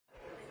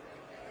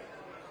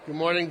Good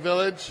morning,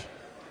 Village.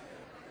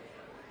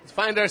 Let's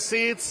find our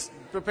seats.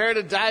 Prepare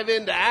to dive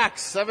into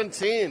Acts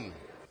 17.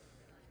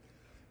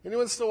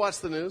 Anyone still watch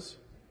the news?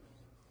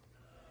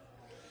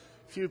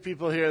 A few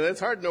people here. It's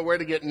hard to know where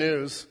to get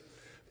news.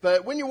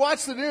 But when you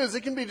watch the news,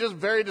 it can be just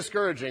very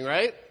discouraging,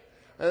 right?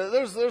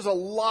 There's a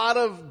lot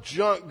of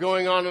junk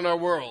going on in our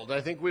world.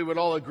 I think we would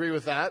all agree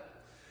with that.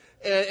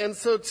 And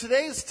so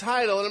today's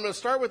title, and I'm going to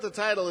start with the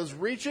title, is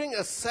Reaching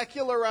a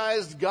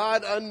Secularized,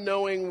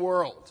 God-Unknowing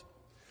World.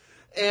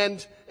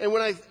 And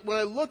when I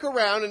look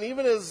around, and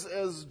even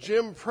as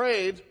Jim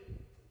prayed,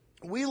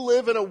 we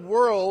live in a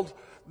world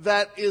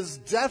that is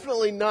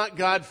definitely not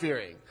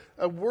God-fearing.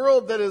 A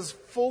world that is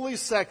fully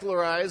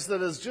secularized,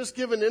 that has just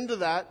given into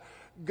that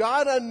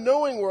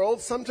God-unknowing world.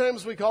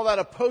 Sometimes we call that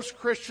a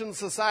post-Christian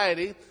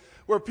society,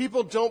 where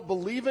people don't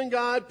believe in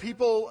God.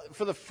 People,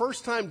 for the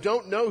first time,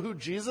 don't know who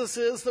Jesus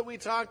is that we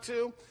talk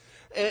to.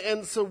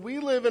 And so we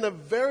live in a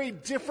very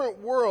different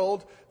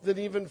world than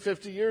even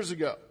 50 years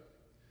ago.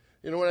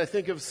 You know, when I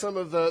think of some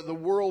of the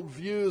world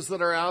views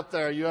that are out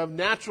there, you have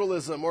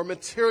naturalism or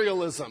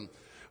materialism.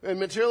 And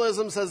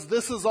materialism says,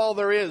 this is all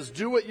there is.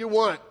 Do what you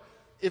want.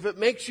 If it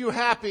makes you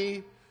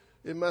happy,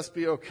 it must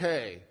be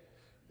okay.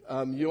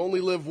 You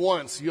only live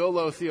once,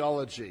 YOLO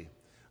theology.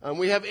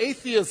 We have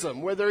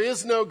atheism, where there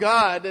is no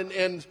God,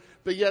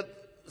 but yet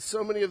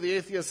so many of the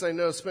atheists I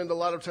know spend a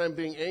lot of time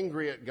being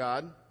angry at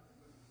God.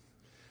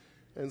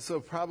 And so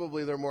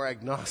probably they're more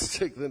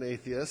agnostic than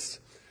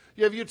atheists.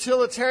 You have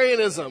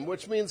utilitarianism,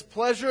 which means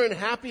pleasure and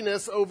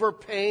happiness over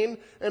pain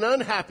and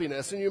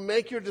unhappiness. And you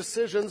make your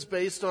decisions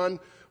based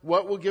on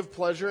what will give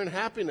pleasure and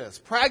happiness.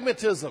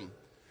 Pragmatism.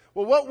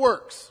 Well, what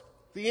works?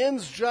 The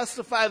ends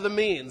justify the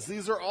means.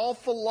 These are all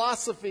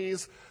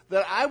philosophies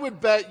that I would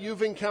bet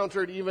you've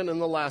encountered even in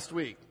the last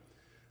week.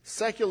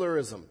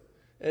 Secularism.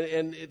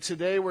 And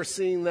today we're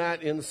seeing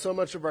that in so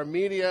much of our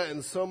media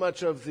and so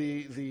much of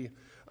the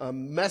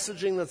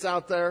messaging that's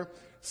out there,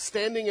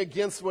 standing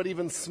against what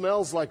even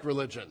smells like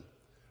religion.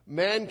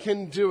 Man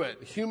can do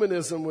it.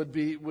 Humanism would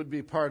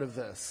be part of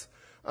this.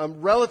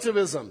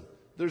 Relativism.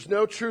 There's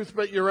no truth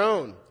but your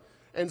own.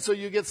 And so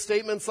you get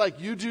statements like,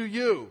 you do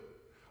you,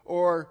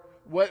 or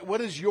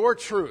what is your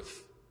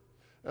truth?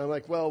 And I'm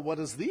like, well, what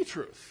is the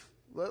truth?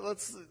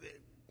 It's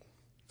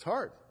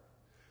hard.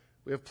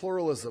 We have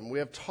pluralism. We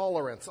have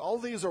tolerance. All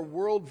these are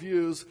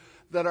worldviews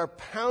that are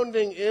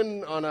pounding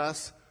in on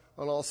us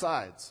on all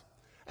sides.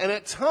 And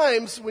at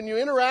times, when you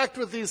interact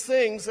with these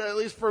things, at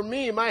least for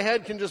me, my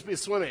head can just be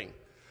swimming.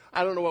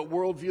 I don't know what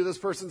worldview this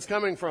person's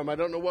coming from. I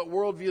don't know what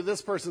worldview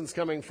this person's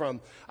coming from.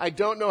 I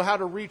don't know how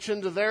to reach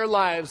into their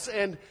lives.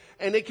 And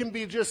it can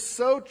be just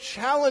so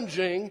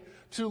challenging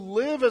to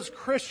live as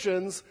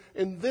Christians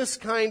in this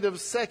kind of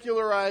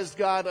secularized,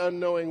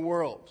 God-unknowing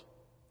world.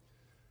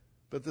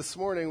 But this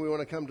morning, we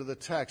want to come to the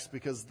text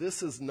because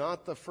this is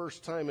not the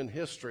first time in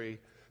history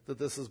that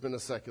this has been a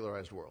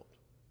secularized world.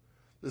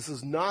 This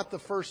is not the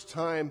first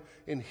time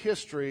in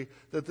history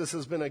that this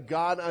has been a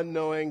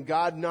God-unknowing,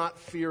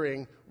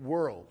 God-not-fearing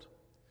world.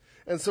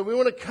 And so we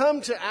want to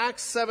come to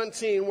Acts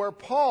 17, where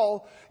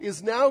Paul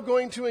is now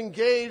going to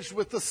engage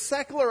with the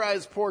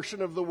secularized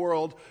portion of the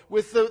world,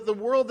 with the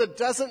world that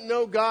doesn't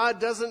know God,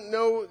 doesn't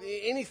know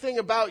anything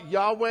about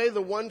Yahweh,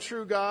 the one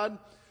true God,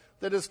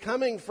 that is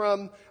coming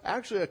from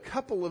actually a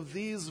couple of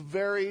these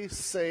very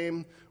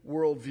same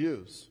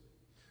worldviews.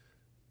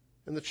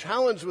 And the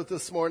challenge with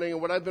this morning,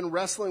 and what I've been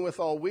wrestling with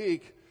all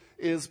week,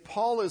 is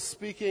Paul is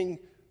speaking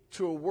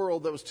to a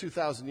world that was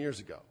 2,000 years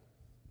ago.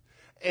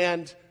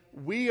 And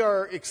we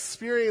are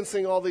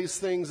experiencing all these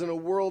things in a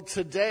world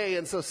today,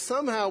 and so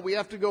somehow we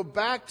have to go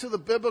back to the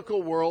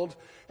biblical world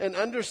and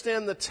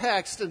understand the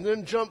text and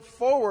then jump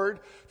forward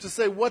to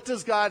say, what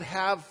does God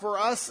have for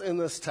us in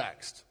this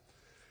text?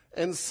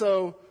 And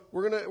so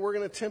we're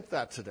going to attempt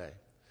that today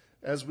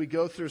as we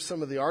go through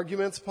some of the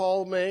arguments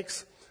Paul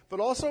makes. But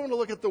also I want to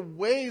look at the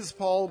ways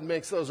Paul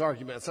makes those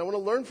arguments. I want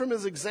to learn from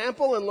his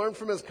example and learn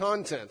from his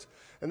content.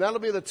 And that'll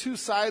be the two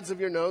sides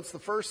of your notes. The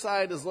first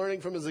side is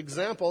learning from his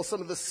example,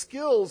 some of the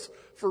skills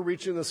for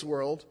reaching this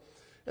world.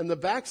 And the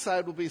back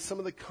side will be some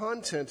of the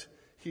content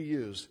he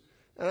used.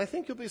 And I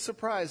think you'll be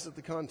surprised at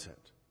the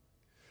content.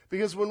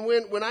 Because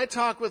when I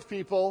talk with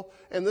people,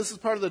 and this is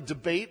part of the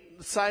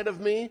debate side of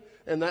me,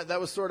 and that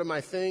was sort of my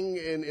thing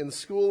in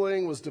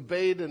schooling, was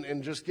debate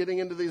and just getting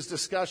into these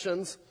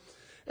discussions.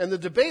 And the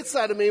debate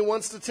side of me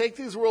wants to take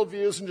these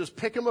worldviews and just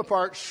pick them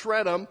apart,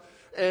 shred them,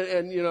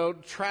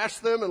 and trash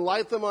them and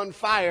light them on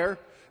fire,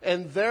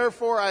 and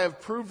therefore I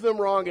have proved them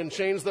wrong and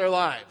changed their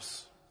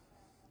lives.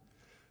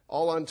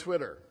 All on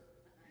Twitter.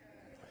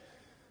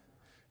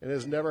 And it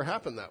has never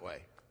happened that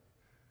way.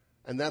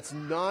 And that's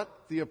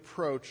not the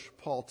approach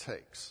Paul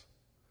takes.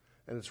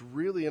 And it's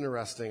really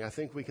interesting. I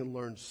think we can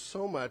learn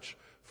so much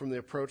from the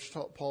approach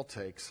Paul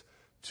takes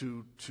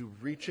to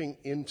reaching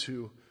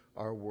into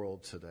our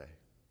world today.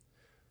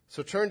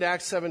 So turn to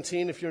Acts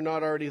 17 if you're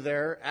not already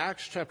there.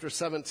 Acts chapter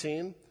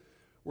 17.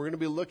 We're going to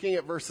be looking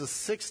at verses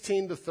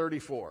 16 to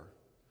 34.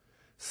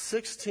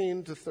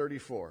 16 to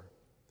 34.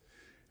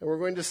 And we're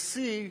going to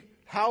see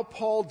how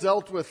Paul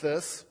dealt with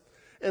this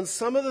And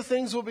some of the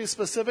things will be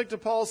specific to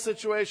Paul's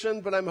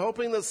situation, but I'm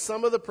hoping that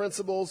some of the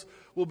principles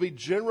will be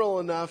general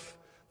enough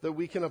that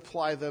we can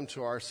apply them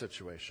to our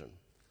situation.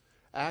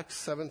 Acts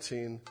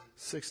 17,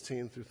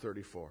 16 through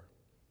 34.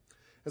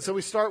 And so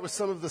we start with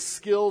some of the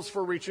skills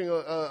for reaching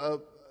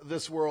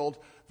this world,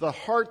 the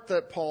heart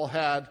that Paul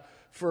had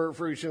for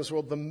reaching this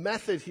world, the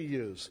method he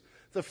used.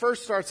 The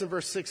first starts in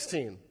verse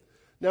 16.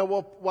 Now,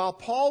 while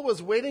Paul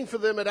was waiting for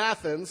them at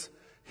Athens,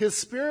 his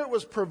spirit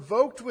was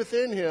provoked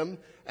within him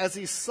as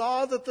he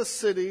saw that the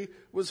city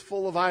was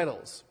full of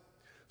idols.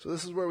 So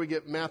this is where we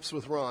get Maps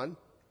with Ron.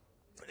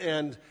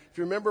 And if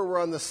you remember, we're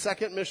on the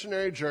second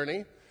missionary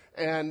journey.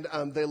 And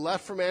they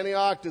left from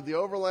Antioch, did the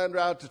overland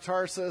route to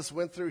Tarsus,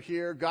 went through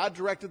here. God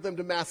directed them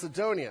to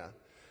Macedonia.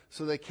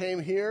 So they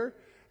came here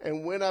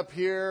and went up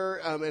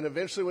here and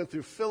eventually went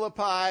through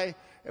Philippi.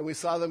 And we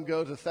saw them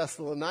go to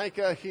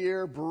Thessalonica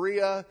here,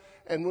 Berea.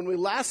 And when we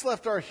last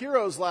left our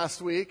heroes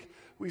last week,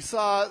 we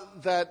saw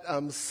that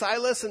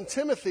Silas and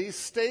Timothy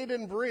stayed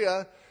in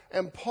Berea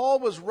and Paul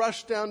was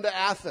rushed down to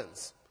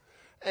Athens.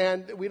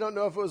 And we don't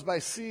know if it was by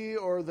sea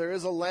or there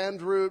is a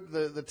land route.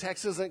 The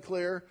text isn't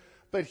clear.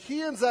 But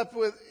he ends up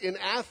in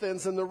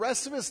Athens, and the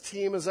rest of his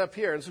team is up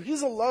here. And so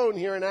he's alone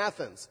here in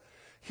Athens.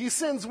 He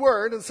sends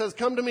word and says,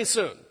 come to me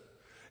soon.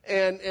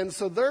 And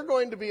so they're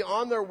going to be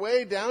on their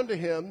way down to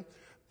him.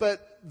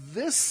 But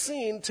this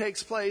scene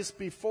takes place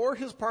before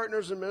his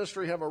partners in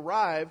ministry have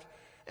arrived.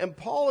 And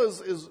Paul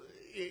is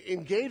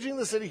engaging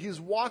the city. He's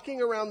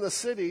walking around the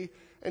city,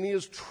 and he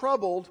is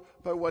troubled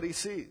by what he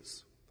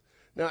sees.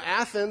 Now,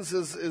 Athens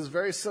is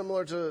very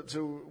similar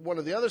to one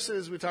of the other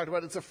cities we talked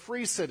about. It's a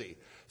free city.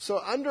 So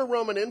under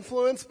Roman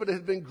influence, but it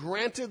had been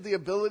granted the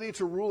ability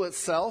to rule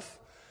itself.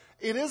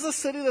 It is a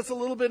city that's a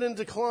little bit in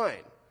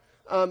decline.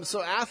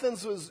 So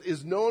Athens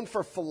is known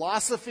for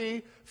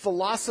philosophy,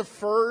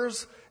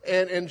 philosophers,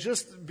 and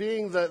just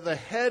being the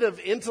head of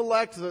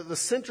intellect, the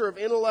center of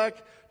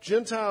intellect,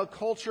 Gentile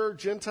culture,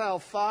 Gentile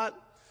thought.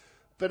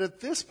 But at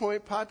this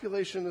point,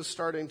 population is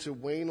starting to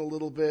wane a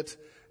little bit,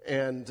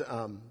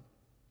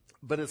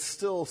 but it's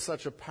still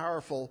such a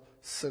powerful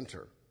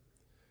center.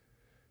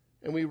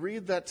 And we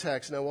read that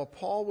text. Now, while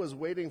Paul was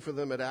waiting for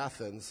them at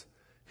Athens,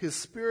 his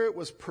spirit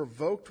was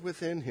provoked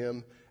within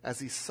him as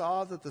he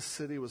saw that the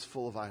city was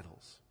full of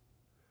idols.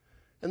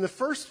 And the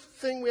first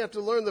thing we have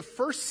to learn, the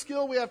first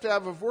skill we have to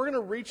have, if we're going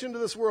to reach into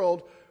this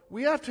world,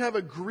 we have to have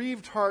a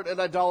grieved heart at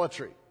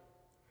idolatry.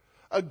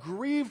 A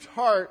grieved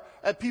heart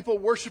at people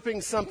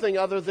worshiping something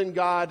other than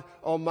God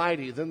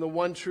Almighty, than the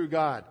one true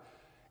God.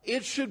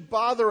 It should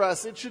bother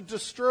us. It should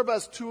disturb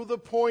us to the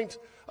point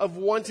of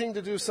wanting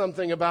to do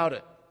something about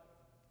it.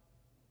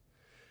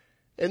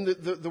 And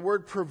the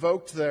word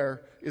provoked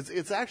there,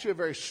 it's actually a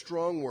very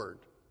strong word.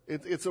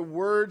 It's a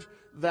word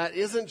that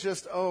isn't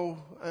just,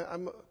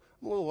 I'm a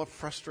little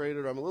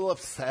frustrated or I'm a little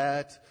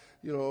upset,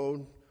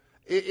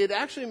 It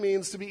actually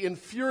means to be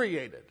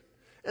infuriated.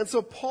 And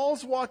so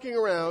Paul's walking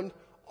around.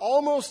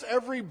 Almost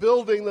every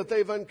building that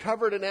they've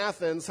uncovered in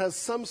Athens has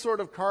some sort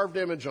of carved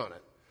image on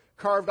it,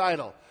 carved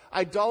idol.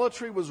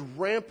 Idolatry was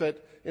rampant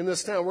in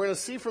this town. We're going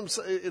to see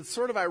it's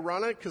sort of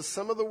ironic because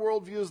some of the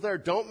worldviews there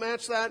don't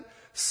match that.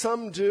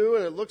 Some do,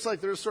 and it looks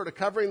like they're sort of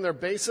covering their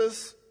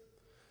bases.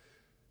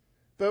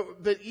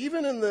 But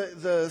even in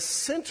the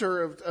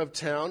center of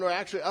town, or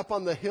actually up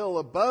on the hill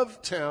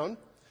above town,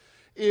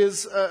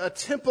 is a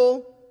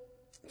temple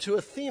to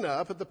Athena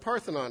up at the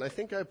Parthenon. I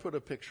think I put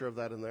a picture of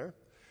that in there.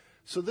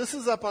 So this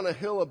is up on a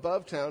hill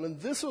above town, and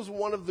this was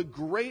one of the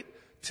great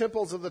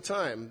temples of the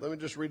time. Let me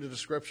just read a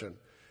description.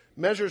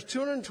 Measures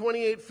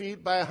 228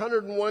 feet by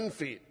 101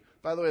 feet.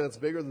 By the way, that's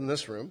bigger than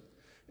this room.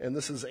 And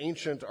this is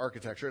ancient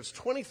architecture. It's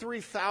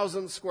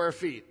 23,000 square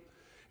feet.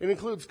 It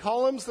includes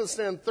columns that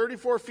stand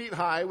 34 feet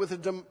high with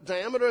a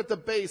diameter at the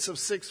base of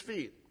 6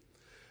 feet.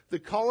 The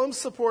columns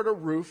support a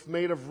roof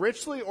made of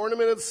richly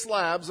ornamented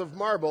slabs of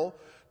marble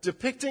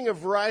depicting a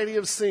variety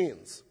of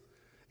scenes.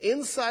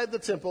 Inside the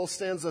temple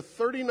stands a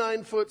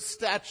 39-foot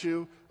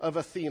statue of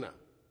Athena.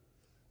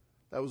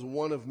 That was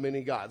one of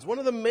many gods. One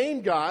of the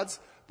main gods,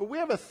 but we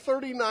have a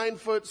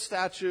 39-foot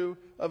statue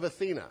of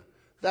Athena.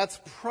 That's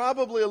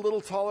probably a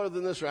little taller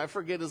than this room. I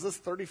forget, is this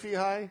 30 feet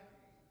high?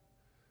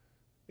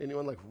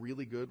 Anyone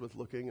really good with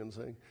looking and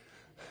saying?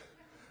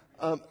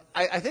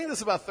 I think this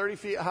is about 30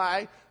 feet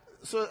high.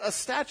 So a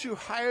statue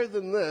higher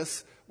than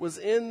this was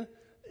in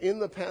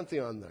the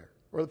Pantheon there.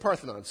 Or the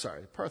Parthenon,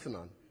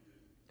 Parthenon.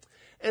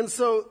 And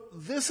so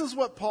this is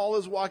what Paul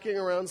is walking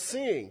around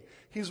seeing.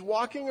 He's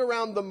walking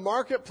around the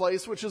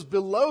marketplace, which is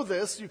below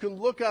this. You can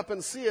look up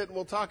and see it, and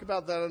we'll talk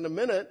about that in a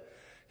minute.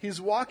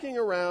 He's walking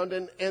around,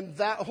 and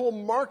that whole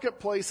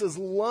marketplace is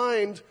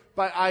lined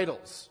by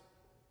idols.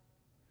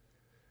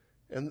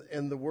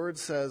 And the word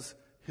says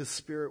his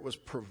spirit was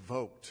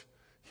provoked.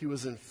 He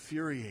was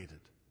infuriated.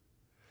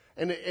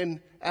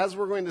 And as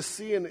we're going to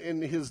see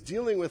in his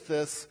dealing with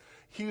this,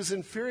 he was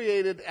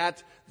infuriated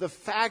at the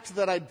fact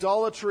that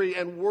idolatry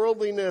and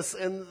worldliness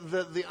and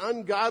the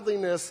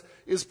ungodliness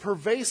is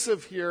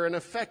pervasive here and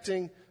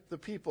affecting the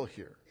people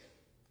here.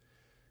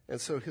 And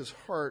so his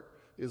heart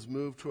is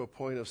moved to a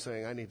point of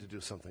saying, I need to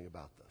do something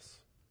about this.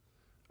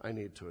 I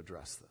need to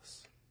address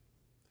this.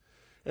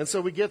 And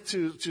so we get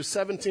to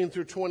 17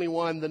 through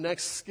 21, the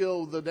next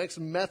skill, the next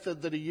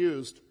method that he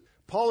used.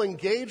 Paul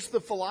engaged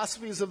the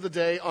philosophies of the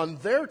day on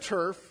their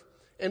turf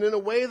and in a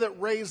way that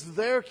raised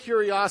their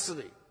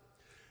curiosity.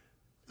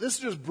 This is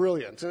just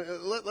brilliant.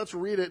 Let's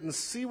read it and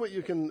see what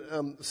you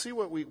can see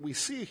what we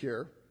see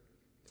here.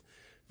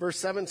 Verse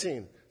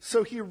 17.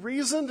 So he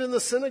reasoned in the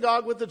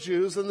synagogue with the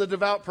Jews and the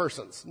devout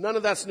persons. None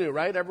of that's new,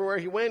 right? Everywhere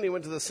he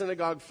went to the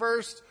synagogue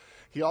first.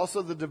 He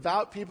also, the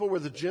devout people were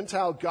the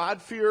Gentile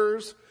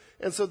God-fearers.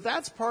 And so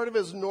that's part of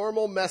his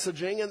normal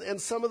messaging. And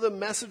some of the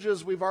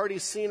messages we've already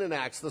seen in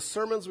Acts, the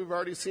sermons we've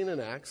already seen in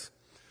Acts.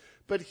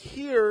 But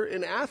here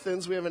in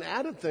Athens, we have an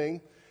added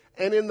thing.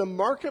 And in the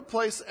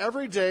marketplace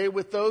every day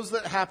with those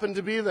that happen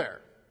to be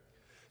there.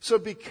 So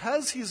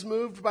because he's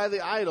moved by the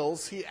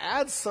idols, he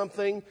adds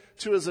something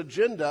to his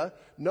agenda.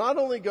 Not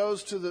only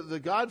goes to the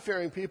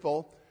God-fearing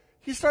people,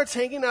 he starts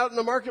hanging out in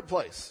the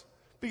marketplace.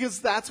 Because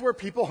that's where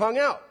people hung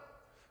out.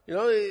 You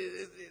know,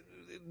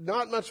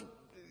 not much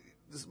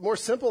more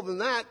simple than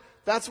that.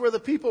 That's where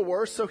the people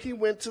were, so he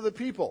went to the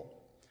people.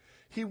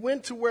 He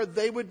went to where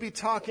they would be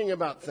talking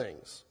about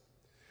things.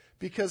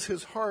 Because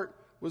his heart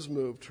was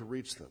moved to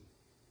reach them.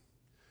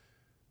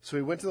 So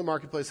he went to the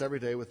marketplace every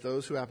day with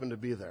those who happened to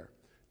be there.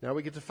 Now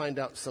we get to find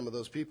out some of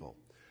those people.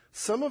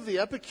 Some of the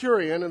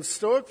Epicurean and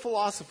Stoic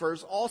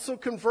philosophers also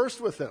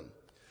conversed with him.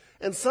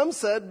 And some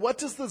said, what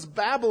does this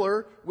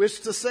babbler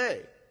wish to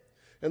say?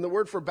 And the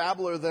word for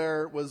babbler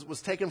there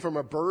was taken from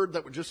a bird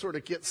that would just sort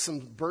of get some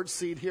bird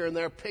seed here and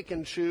there, pick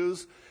and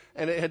choose.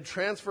 And it had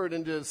transferred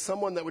into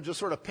someone that would just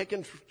sort of pick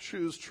and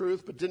choose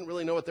truth, but didn't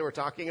really know what they were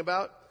talking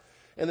about.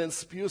 And then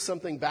spew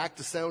something back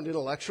to sound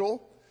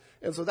intellectual.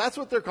 And so that's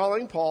what they're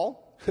calling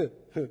Paul.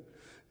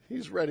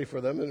 He's ready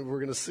for them, and we're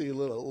going to see a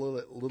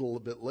little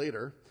bit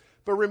later.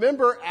 But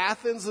remember,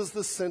 Athens is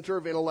the center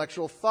of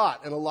intellectual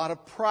thought, and a lot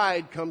of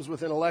pride comes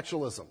with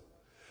intellectualism.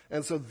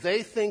 And so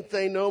they think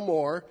they know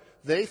more,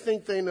 they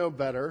think they know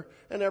better,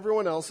 and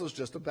everyone else is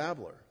just a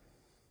babbler.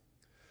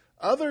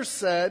 Others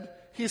said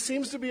he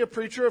seems to be a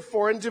preacher of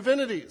foreign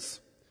divinities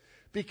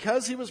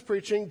because he was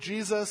preaching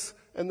Jesus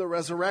and the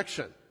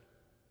resurrection.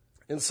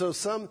 And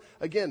so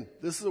again,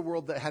 this is a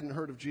world that hadn't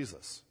heard of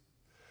Jesus.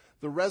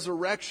 The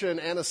resurrection,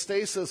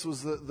 anastasis,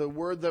 was the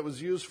word that was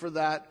used for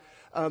that.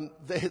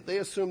 They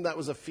assumed that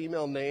was a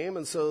female name,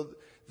 and so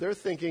they're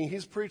thinking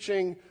he's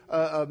preaching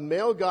a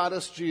male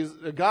goddess,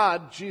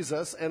 God,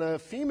 Jesus, and a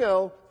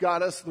female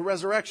goddess, the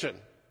resurrection.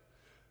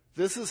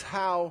 This is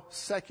how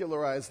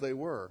secularized they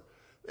were.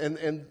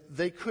 And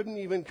they couldn't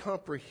even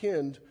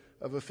comprehend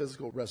of a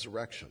physical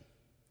resurrection.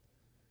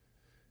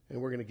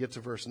 And we're going to get to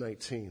verse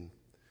 19.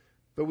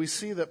 But we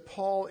see that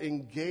Paul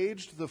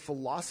engaged the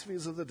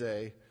philosophies of the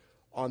day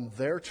on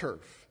their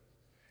turf,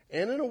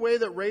 and in a way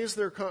that raised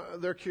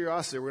their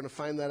curiosity. We're going to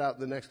find that out in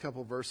the next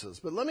couple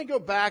verses. But let me go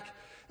back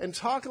and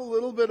talk a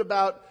little bit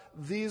about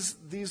these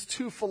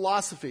two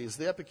philosophies,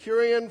 the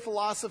Epicurean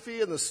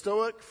philosophy and the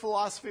Stoic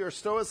philosophy or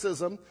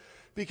Stoicism,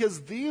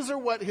 because these are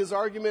what his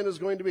argument is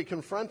going to be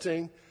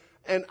confronting,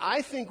 and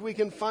I think we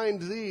can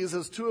find these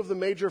as two of the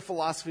major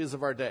philosophies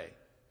of our day.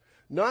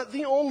 Not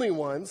the only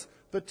ones,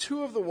 but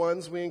two of the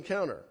ones we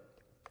encounter.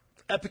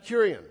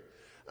 Epicurean.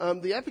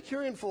 The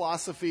Epicurean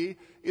philosophy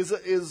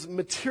is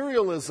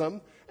materialism,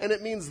 and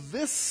it means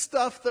this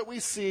stuff that we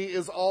see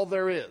is all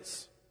there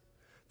is.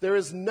 There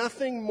is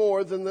nothing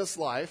more than this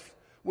life.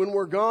 When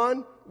we're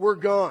gone, we're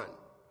gone.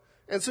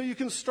 And so you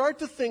can start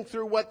to think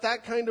through what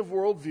that kind of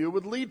worldview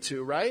would lead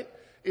to, right?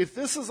 If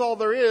this is all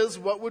there is,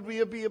 what would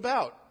we be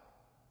about?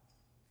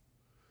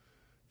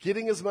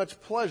 Getting as much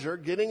pleasure,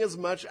 getting as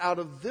much out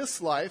of this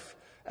life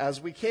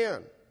as we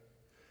can.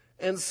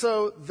 And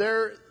so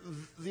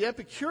the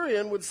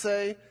Epicurean would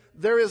say,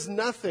 there is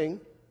nothing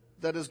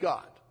that is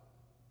God.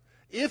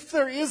 If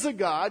there is a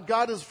God,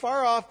 God is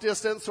far off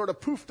distant, sort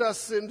of poofed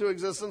us into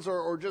existence,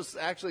 or just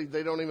actually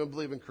they don't even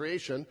believe in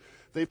creation.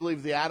 They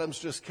believe the atoms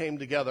just came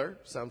together.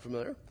 Sound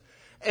familiar?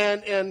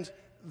 And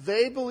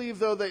they believe,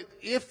 though, that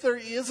if there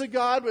is a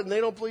God, and they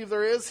don't believe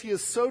there is, he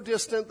is so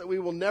distant that we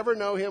will never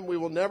know him, we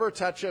will never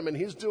touch him, and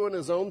he's doing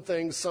his own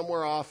thing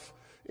somewhere off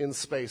in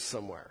space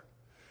somewhere.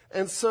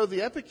 And so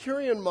the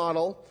Epicurean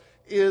model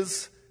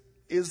is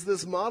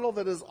this model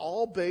that is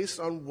all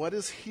based on what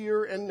is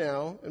here and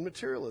now in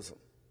materialism.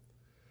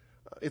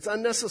 It's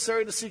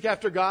unnecessary to seek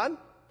after God.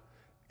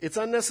 It's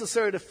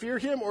unnecessary to fear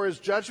him or his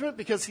judgment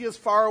because he is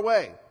far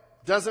away.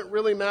 Doesn't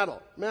really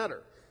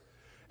matter.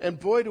 And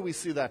boy, do we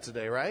see that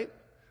today, right?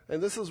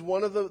 And this is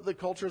one of the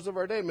cultures of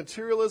our day.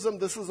 Materialism,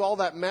 this is all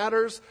that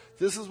matters.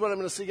 This is what I'm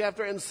going to seek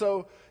after. And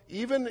so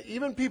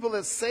even people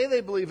that say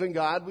they believe in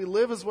God, we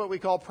live as what we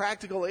call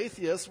practical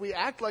atheists. We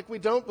act like we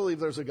don't believe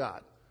there's a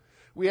God.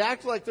 We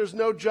act like there's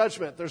no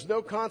judgment. There's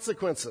no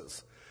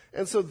consequences.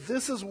 And so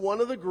this is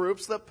one of the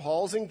groups that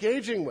Paul's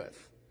engaging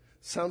with.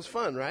 Sounds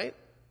fun, right?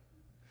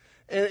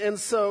 And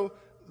so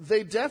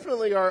they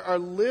definitely are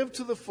live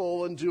to the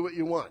full and do what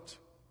you want.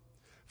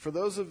 For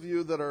those of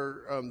you that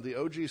are the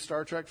OG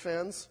Star Trek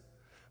fans,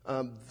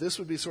 this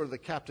would be sort of the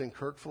Captain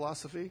Kirk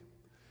philosophy.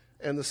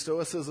 and the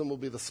Stoicism will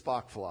be the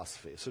Spock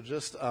philosophy. So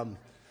just a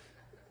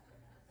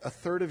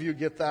third of you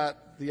get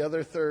that. The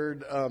other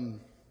third,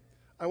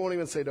 I won't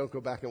even say don't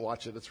go back and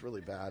watch it. It's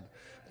really bad.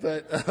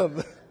 But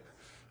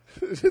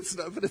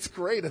but it's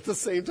great at the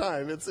same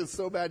time. It's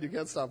so bad you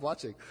can't stop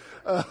watching.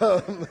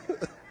 And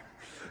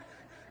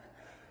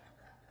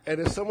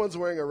if someone's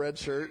wearing a red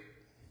shirt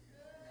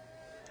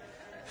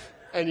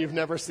and you've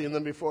never seen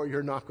them before,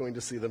 you're not going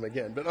to see them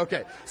again. But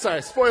okay,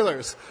 sorry,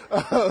 spoilers.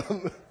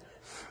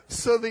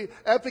 So the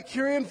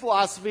Epicurean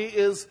philosophy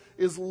is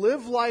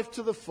live life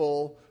to the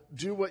full,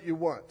 do what you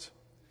want.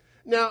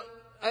 Now,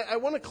 I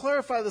want to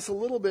clarify this a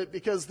little bit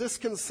because this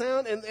can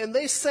sound, and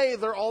they say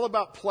they're all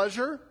about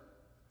pleasure,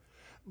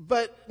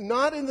 but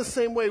not in the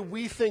same way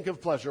we think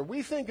of pleasure.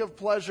 We think of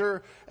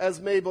pleasure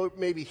as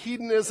maybe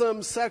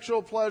hedonism,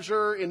 sexual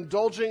pleasure,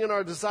 indulging in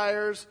our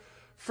desires.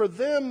 For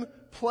them,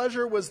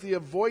 pleasure was the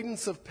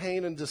avoidance of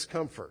pain and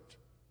discomfort.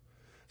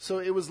 So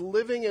it was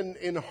living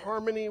in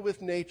harmony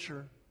with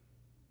nature.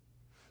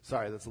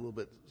 Sorry, that's a little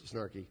bit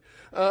snarky.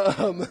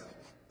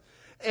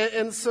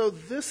 And so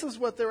this is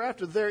what they're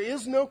after. There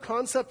is no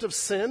concept of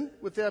sin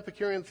with the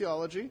Epicurean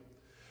theology.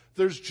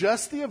 There's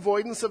just the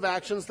avoidance of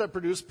actions that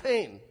produce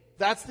pain.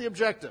 That's the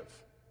objective.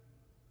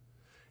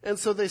 And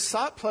so they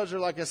sought pleasure,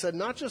 like I said,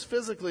 not just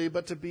physically,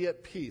 but to be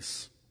at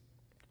peace,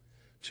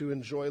 to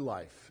enjoy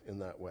life in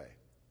that way.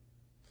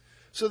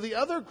 So the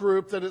other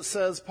group that it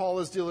says Paul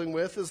is dealing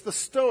with is the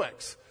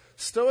Stoics.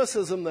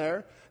 Stoicism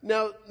there.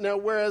 Now,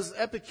 whereas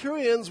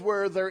Epicureans,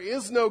 where there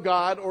is no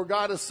God, or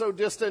God is so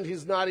distant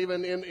he's not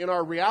even in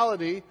our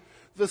reality,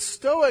 the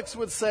Stoics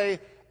would say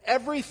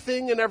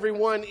everything and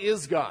everyone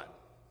is God.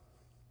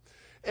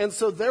 And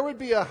so there would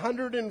be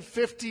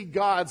 150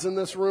 gods in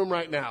this room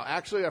right now.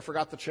 Actually, I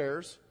forgot the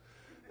chairs,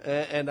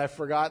 and I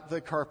forgot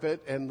the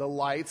carpet and the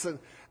lights, and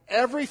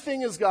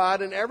everything is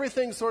God, and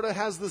everything sort of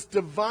has this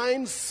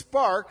divine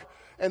spark.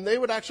 And they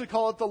would actually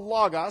call it the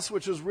Logos,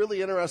 which is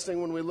really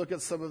interesting when we look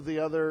at some of the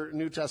other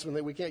New Testament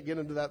things. We can't get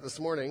into that this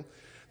morning.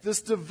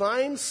 This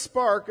divine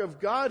spark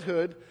of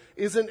godhood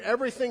is in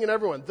everything and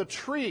everyone. The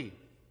tree,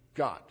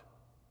 God.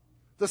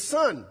 The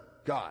sun,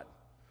 God.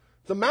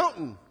 The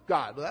mountain,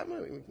 God.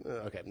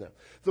 Okay, no.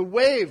 The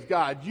wave,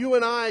 God. You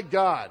and I,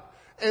 God.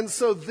 And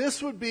so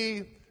this would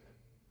be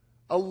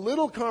a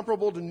little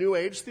comparable to New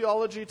Age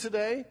theology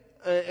today.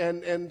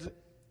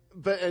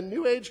 But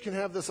New Age can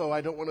have this,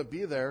 I don't want to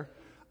be there.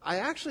 I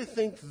actually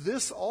think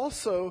this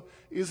also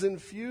is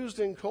infused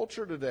in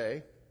culture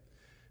today,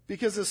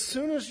 because as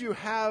soon as you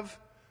have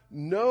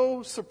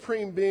no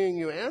supreme being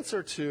you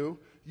answer to,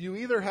 you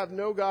either have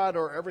no God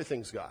or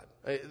everything's God.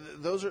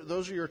 Those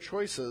are your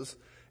choices.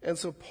 And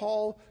so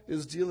Paul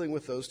is dealing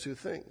with those two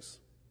things.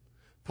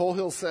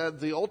 Polhill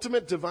said the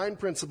ultimate divine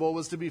principle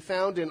was to be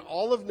found in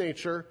all of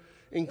nature,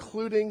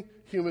 including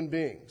human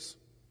beings.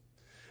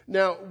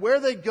 Now, where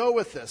they go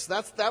with this,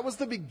 that was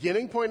the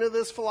beginning point of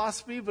this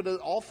philosophy, but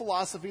all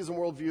philosophies and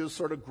worldviews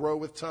sort of grow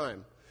with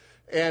time.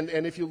 And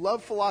if you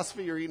love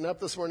philosophy, you're eating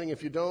up this morning.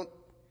 If you don't,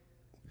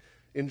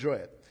 enjoy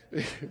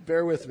it.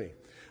 Bear with me.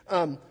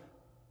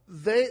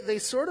 They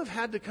sort of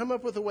had to come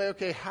up with a way,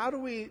 okay, how do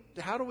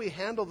we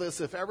handle this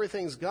if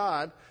everything's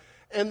God?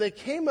 And they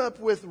came up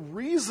with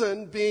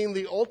reason being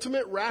the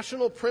ultimate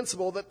rational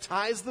principle that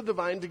ties the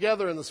divine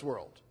together in this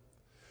world.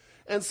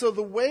 And so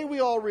the way we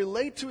all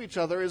relate to each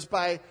other is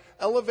by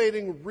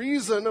elevating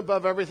reason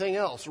above everything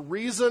else.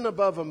 Reason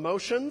above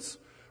emotions,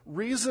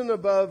 reason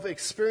above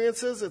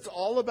experiences. It's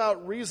all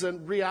about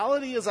reason.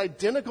 Reality is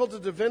identical to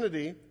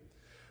divinity.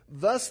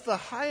 Thus, the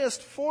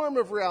highest form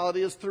of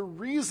reality is through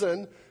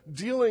reason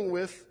dealing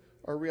with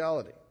our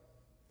reality,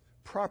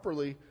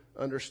 properly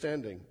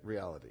understanding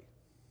reality.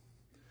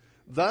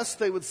 Thus,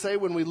 they would say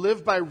when we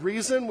live by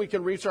reason, we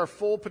can reach our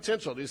full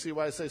potential. Do you see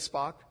why I say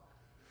Spock?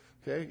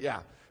 Okay,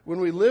 yeah. When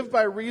we live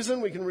by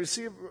reason, we can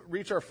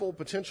reach our full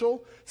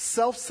potential.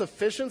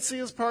 Self-sufficiency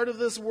is part of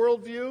this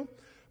worldview.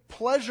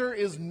 Pleasure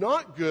is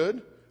not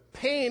good.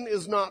 Pain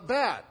is not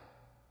bad.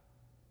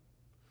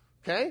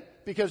 Okay?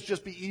 Because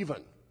just be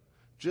even.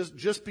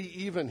 Just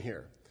be even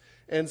here.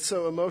 And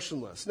so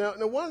emotionless. Now,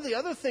 one of the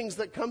other things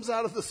that comes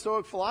out of the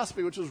Stoic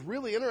philosophy, which is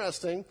really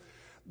interesting,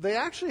 they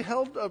actually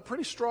held a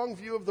pretty strong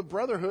view of the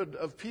brotherhood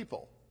of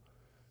people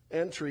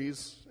and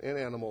trees and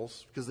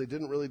animals, because they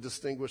didn't really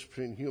distinguish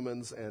between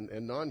humans and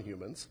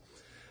non-humans.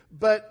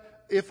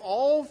 But if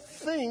all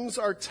things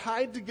are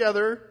tied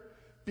together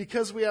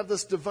because we have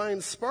this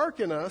divine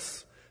spark in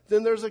us,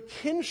 then there's a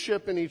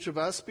kinship in each of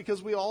us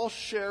because we all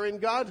share in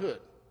godhood.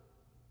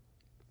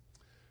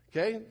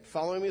 Okay,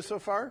 following me so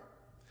far?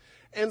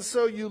 And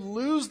so you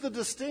lose the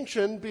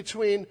distinction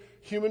between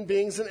human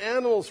beings and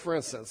animals, for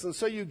instance. And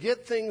so you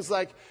get things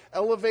like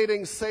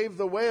elevating save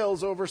the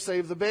whales over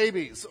save the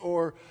babies,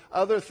 or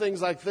other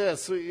things like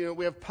this. So,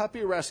 we have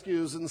puppy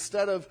rescues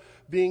instead of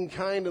being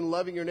kind and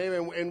loving your neighbor,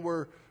 and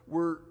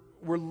we're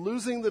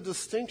losing the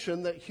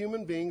distinction that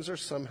human beings are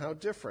somehow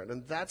different.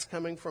 And that's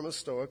coming from a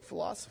Stoic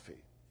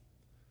philosophy.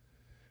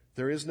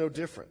 There is no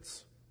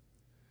difference.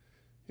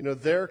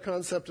 Their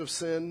concept of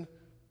sin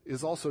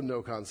is also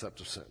no concept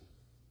of sin.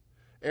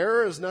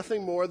 Error is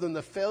nothing more than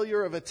the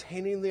failure of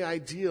attaining the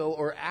ideal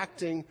or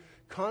acting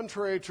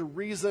contrary to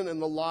reason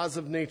and the laws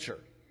of nature.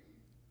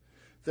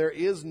 There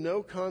is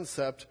no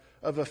concept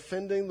of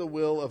offending the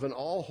will of an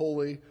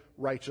all-holy,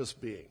 righteous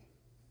being.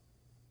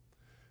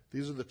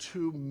 These are the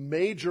two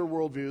major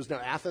worldviews. Now,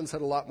 Athens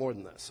had a lot more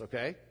than this,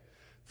 okay?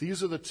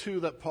 These are the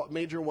two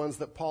major ones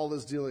that Paul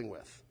is dealing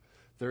with.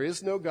 There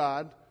is no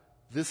God.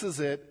 This is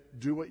it.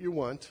 Do what you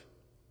want.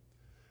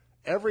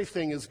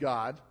 Everything is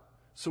God.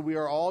 So we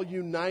are all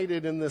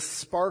united in this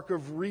spark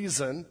of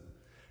reason.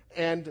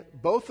 And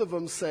both of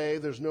them say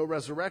there's no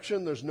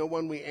resurrection. There's no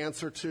one we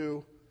answer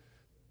to.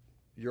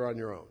 You're on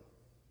your own.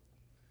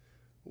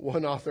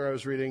 One author I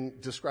was reading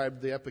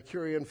described the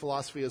Epicurean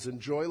philosophy as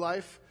enjoy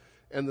life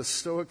and the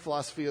Stoic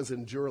philosophy as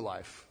endure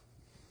life.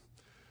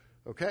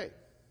 Okay.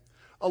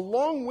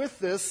 Along with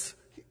this,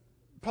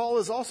 Paul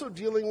is also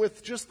dealing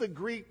with just the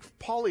Greek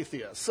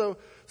polytheists. So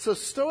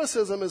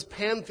Stoicism is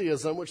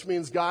pantheism, which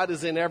means God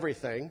is in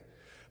everything.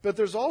 But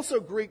there's also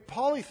Greek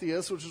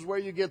polytheists, which is where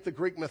you get the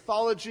Greek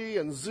mythology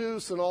and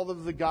Zeus and all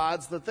of the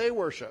gods that they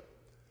worship.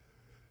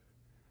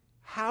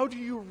 How do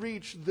you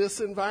reach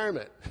this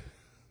environment?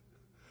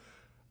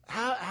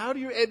 How do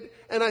you,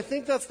 and I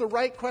think that's the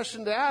right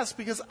question to ask,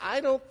 because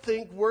I don't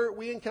think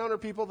we encounter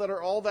people that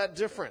are all that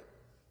different.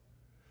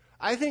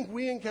 I think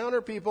we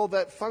encounter people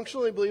that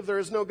functionally believe there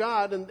is no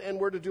God and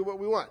we're to do what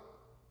we want.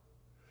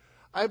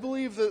 I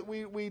believe that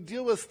we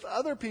deal with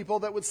other people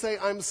that would say,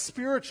 I'm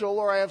spiritual,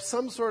 or I have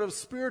some sort of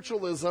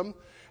spiritualism,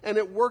 and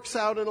it works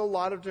out in a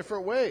lot of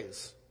different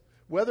ways.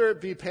 Whether it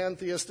be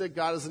pantheistic,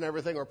 God is in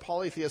everything, or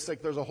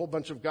polytheistic, there's a whole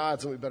bunch of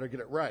gods and we better get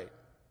it right.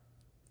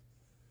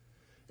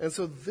 And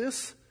so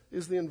this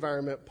is the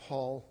environment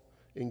Paul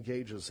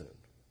engages in.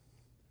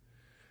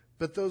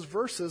 But those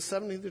verses,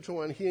 17 through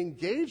 21, he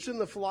engaged in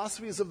the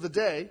philosophies of the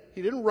day.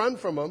 He didn't run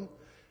from them.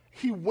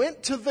 He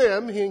went to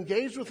them. He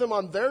engaged with them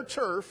on their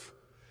turf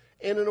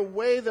and in a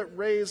way that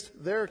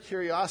raised their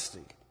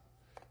curiosity.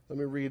 Let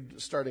me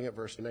read starting at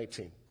verse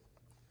 19.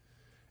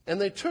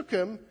 And they took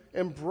him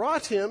and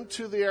brought him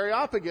to the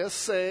Areopagus,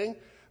 saying,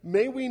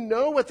 may we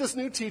know what this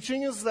new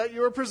teaching is that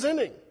you are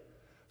presenting.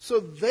 So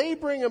they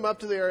bring him up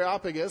to the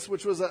Areopagus,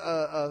 which was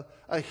a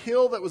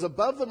hill that was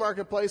above the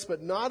marketplace,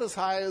 but not as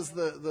high as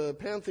the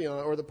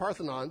Pantheon or the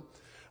Parthenon.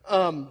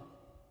 And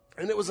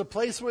it was a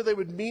place where they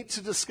would meet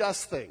to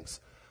discuss things.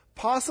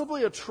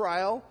 Possibly a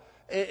trial,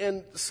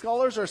 and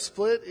scholars are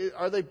split.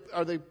 Are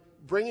they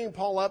bringing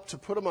Paul up to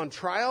put him on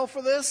trial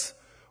for this,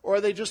 or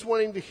are they just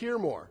wanting to hear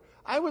more?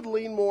 I would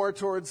lean more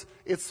towards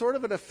it's sort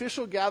of an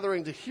official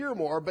gathering to hear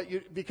more, but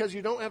because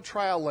you don't have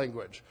trial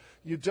language.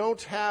 You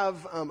don't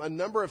have a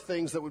number of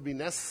things that would be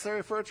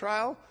necessary for a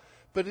trial,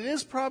 but it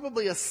is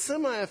probably a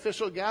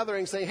semi-official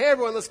gathering saying, hey,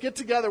 everyone, let's get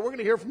together. We're going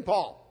to hear from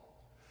Paul.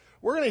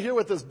 We're going to hear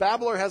what this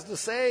babbler has to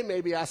say,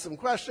 maybe ask some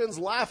questions,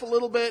 laugh a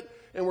little bit,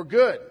 and we're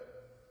good.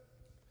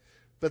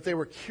 But they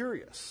were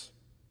curious.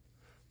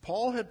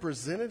 Paul had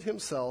presented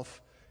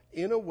himself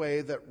in a way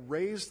that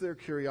raised their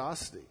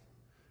curiosity.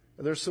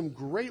 And there's some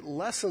great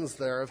lessons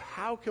there of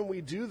how can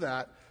we do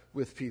that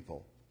with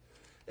people.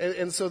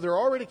 And so they're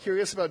already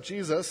curious about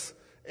Jesus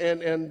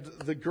and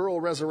the girl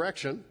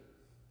resurrection.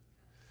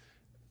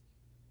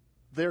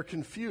 They're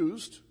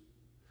confused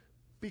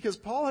because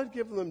Paul had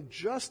given them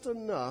just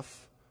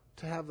enough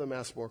to have them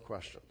ask more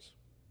questions.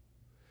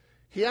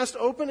 He asked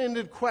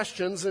open-ended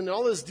questions in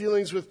all his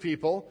dealings with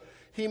people.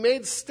 He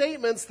made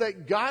statements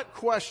that got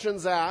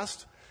questions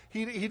asked.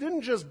 He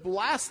didn't just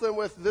blast them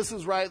with, this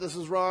is right, this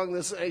is wrong,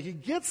 he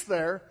gets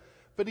there,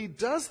 but he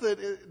does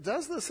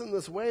this in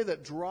this way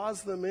that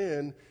draws them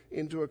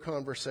into a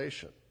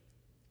conversation.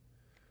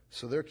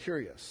 So they're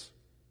curious.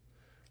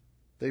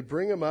 They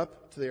bring him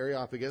up to the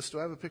Areopagus. Do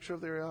I have a picture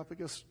of the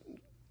Areopagus?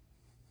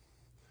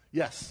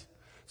 Yes.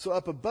 So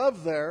up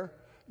above there,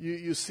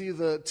 you see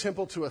the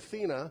temple to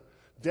Athena.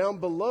 Down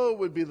below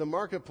would be the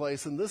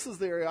marketplace, and this is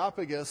the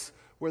Areopagus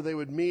where they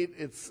would meet.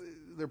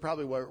 There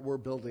probably were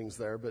buildings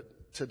there, but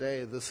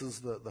today this is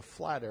the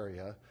flat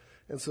area.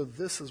 And so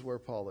this is where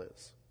Paul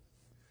is.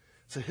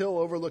 It's a hill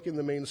overlooking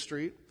the main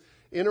street.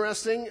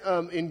 Interesting,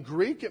 in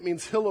Greek it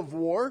means hill of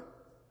war,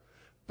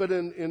 but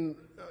in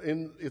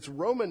its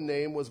Roman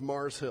name was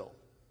Mars Hill.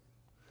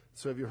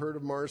 So have you heard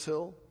of Mars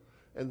Hill?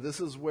 And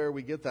this is where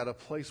we get that, a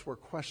place where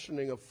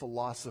questioning of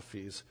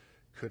philosophies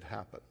could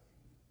happen.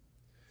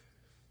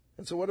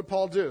 And so what did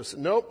Paul do? So,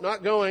 nope,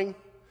 not going.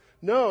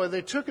 No, and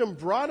they took him,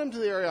 brought him to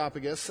the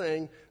Areopagus,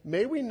 saying,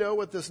 may we know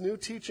what this new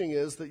teaching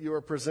is that you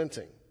are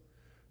presenting?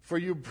 For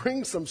you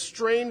bring some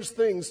strange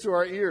things to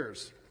our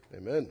ears.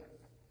 Amen.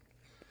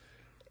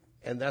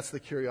 And that's the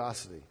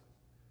curiosity.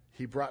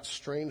 He brought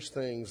strange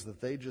things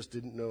that they just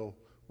didn't know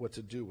what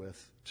to do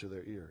with to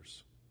their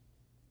ears.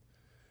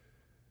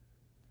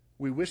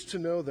 We wish to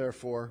know,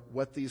 therefore,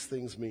 what these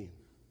things mean.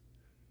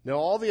 Now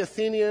all the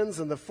Athenians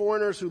and the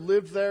foreigners who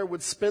lived there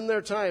would spend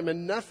their time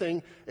in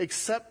nothing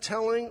except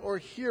telling or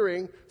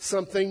hearing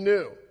something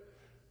new.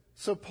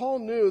 So Paul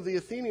knew the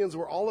Athenians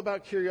were all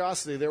about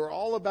curiosity. They were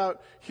all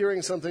about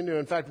hearing something new.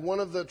 In fact, one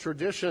of the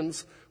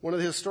traditions, one of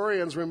the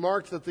historians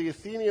remarked that the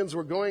Athenians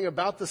were going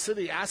about the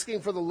city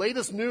asking for the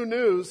latest new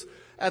news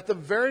at the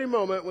very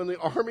moment when the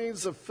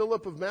armies of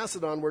Philip of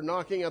Macedon were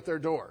knocking at their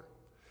door.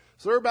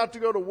 So they're about to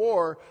go to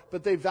war,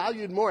 but they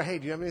valued more. Hey,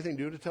 do you have anything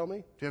new to tell me?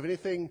 Do you have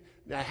anything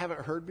I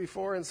haven't heard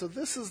before? And so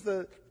this is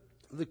the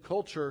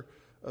culture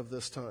of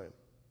this time.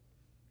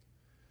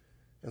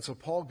 And so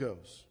Paul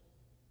goes.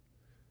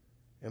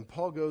 And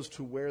Paul goes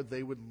to where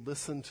they would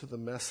listen to the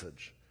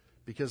message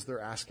because they're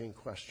asking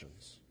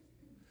questions.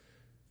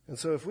 And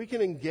so if we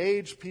can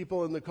engage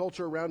people in the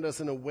culture around us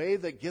in a way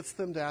that gets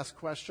them to ask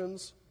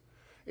questions,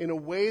 in a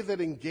way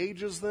that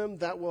engages them,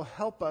 that will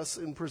help us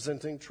in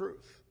presenting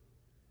truth.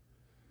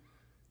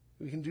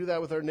 We can do that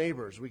with our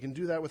neighbors. We can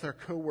do that with our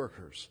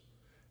coworkers.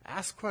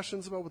 Ask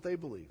questions about what they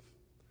believe.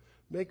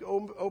 Make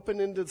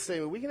open-ended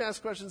statements. We can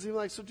ask questions even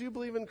like, so do you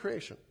believe in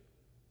creation?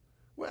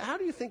 Well, how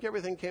do you think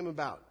everything came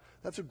about?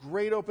 That's a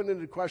great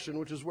open-ended question,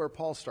 which is where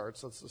Paul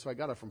starts. So I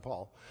got it from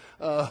Paul.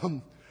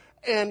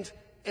 And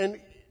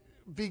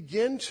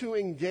begin to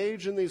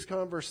engage in these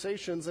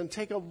conversations and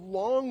take a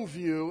long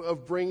view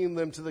of bringing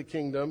them to the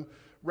kingdom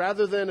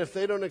rather than if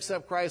they don't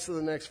accept Christ in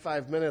the next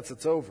 5 minutes,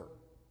 it's over.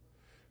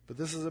 But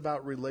this is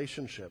about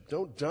relationship.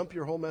 Don't dump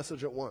your whole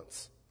message at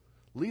once.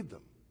 Lead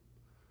them.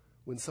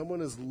 When someone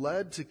is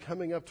led to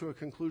coming up to a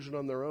conclusion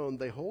on their own,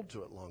 they hold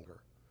to it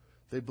longer.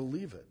 They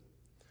believe it.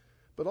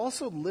 But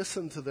also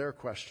listen to their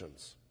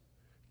questions.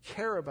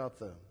 Care about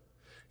them.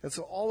 And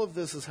so all of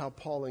this is how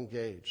Paul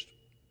engaged.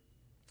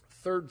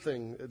 Third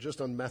thing,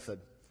 just on method,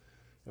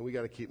 and we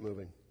got to keep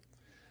moving.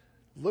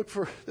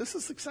 This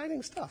is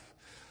exciting stuff.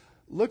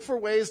 Look for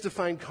ways to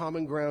find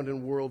common ground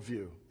in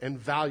worldview and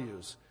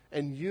values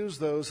and use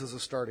those as a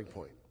starting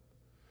point.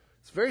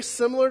 It's very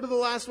similar to the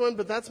last one,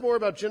 but that's more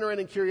about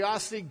generating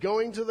curiosity,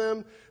 going to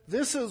them.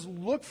 This is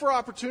look for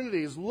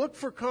opportunities, look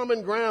for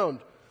common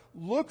ground.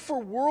 Look for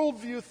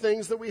worldview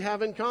things that we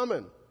have in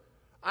common.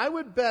 I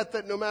would bet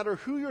that no matter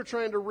who you're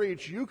trying to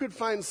reach, you could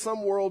find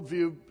some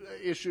worldview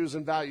issues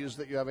and values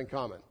that you have in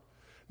common.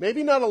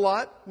 Maybe not a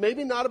lot,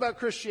 maybe not about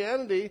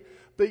Christianity,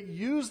 but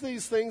use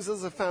these things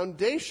as a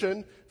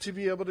foundation to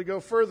be able to go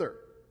further.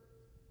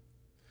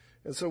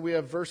 And so we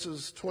have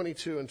verses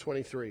 22 and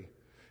 23.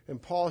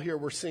 And Paul here,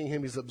 we're seeing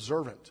him, he's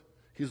observant.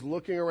 He's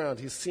looking around,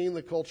 he's seeing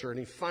the culture, and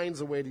he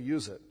finds a way to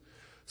use it.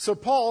 So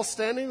Paul,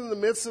 standing in the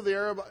midst of the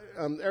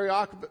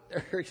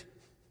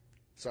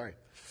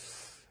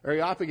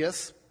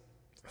Areopagus,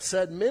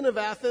 said, "Men of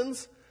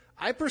Athens,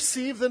 I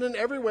perceive that in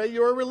every way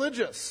you are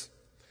religious."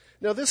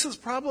 Now, this is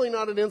probably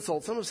not an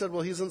insult. Some have said,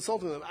 well, he's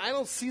insulting them. I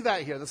don't see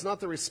that here. That's not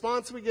the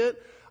response we get.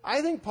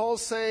 I think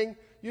Paul's saying,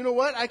 you know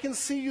what? I can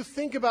see you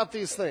think about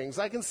these things.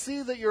 I can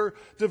see that you're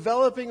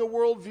developing a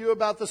worldview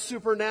about the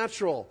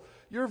supernatural.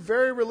 You're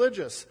very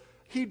religious.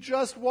 He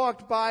just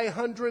walked by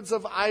hundreds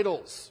of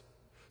idols.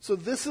 So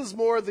this is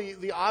more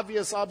the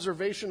obvious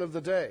observation of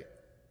the day.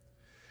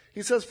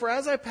 He says, "For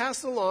as I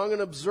passed along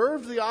and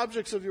observed the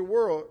objects of your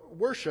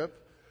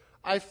worship,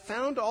 I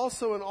found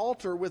also an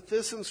altar with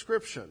this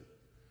inscription,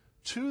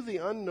 'To the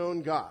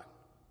unknown God.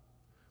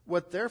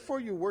 What therefore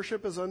you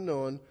worship as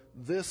unknown,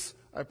 this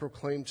I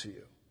proclaim to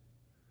you.'"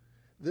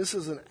 This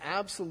is an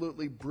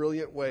absolutely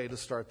brilliant way to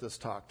start this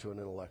talk to an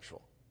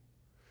intellectual.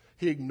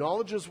 He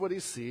acknowledges what he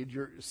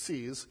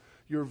sees.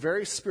 You're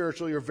very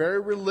spiritual. You're very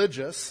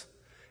religious.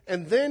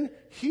 And then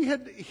he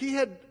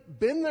had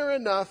been there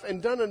enough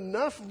and done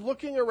enough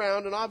looking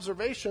around and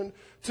observation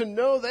to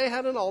know they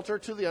had an altar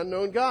to the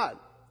unknown God.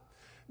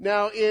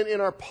 Now, in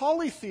our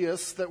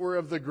polytheists that were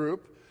of the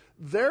group,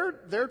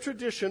 their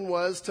tradition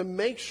was to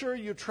make sure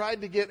you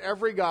tried to get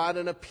every god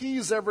and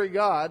appease every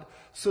god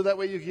so that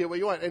way you could get what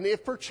you want. And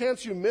if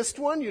perchance you missed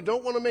one, you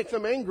don't want to make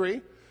them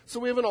angry, so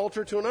we have an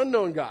altar to an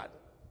unknown God.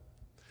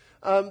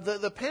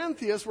 The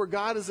pantheists, where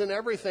God is in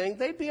everything,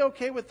 they'd be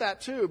okay with that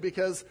too,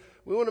 because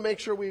we want to make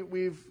sure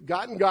we've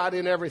gotten God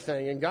in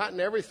everything and gotten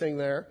everything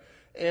there,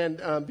 and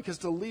because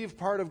to leave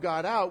part of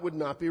God out would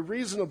not be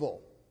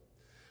reasonable.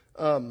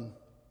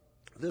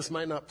 This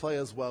might not play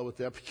as well with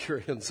the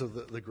Epicureans of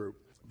the group.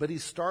 But he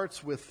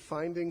starts with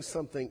finding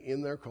something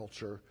in their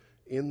culture,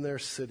 in their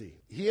city.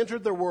 He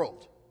entered their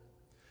world.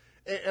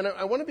 And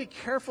I want to be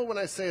careful when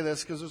I say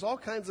this, because there's all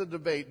kinds of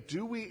debate.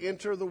 Do we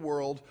enter the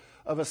world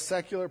of a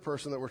secular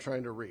person that we're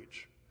trying to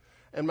reach?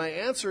 And my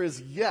answer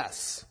is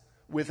yes,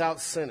 without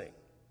sinning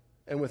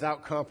and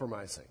without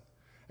compromising.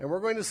 And we're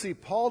going to see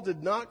Paul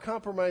did not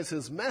compromise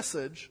his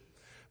message,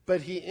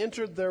 but he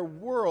entered their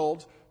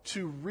world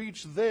to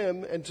reach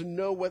them and to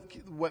know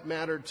what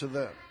mattered to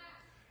them.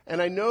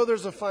 And I know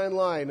there's a fine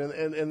line,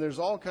 and there's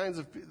all kinds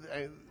of...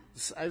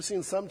 I've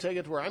seen some take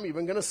it to where I'm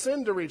even going to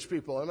sin to reach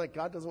people. I'm like,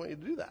 God doesn't want you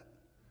to do that.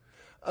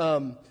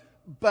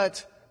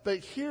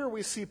 But here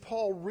we see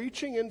Paul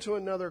reaching into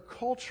another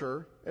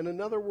culture and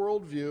another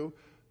worldview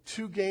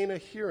to gain a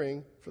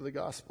hearing for the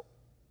gospel.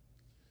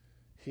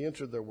 He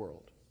entered their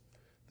world.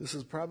 This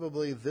is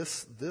probably,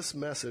 this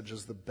message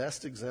is the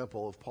best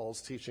example of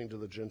Paul's teaching to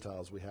the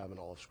Gentiles we have in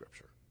all of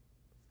Scripture.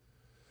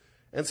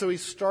 And so he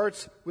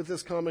starts with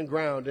this common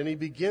ground, and he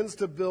begins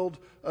to build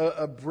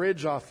a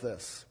bridge off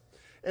this.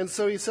 And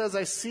so he says,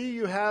 I see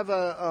you have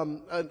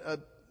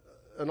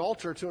an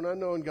altar to an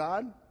unknown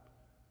God.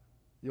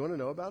 You want to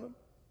know about him?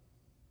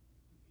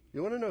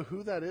 You want to know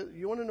who that is?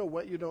 You want to know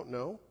what you don't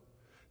know?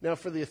 Now,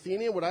 for the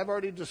Athenian, what I've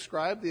already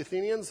described, the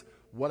Athenians,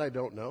 what I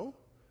don't know?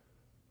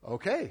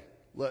 Okay,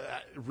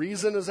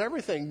 reason is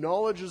everything.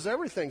 Knowledge is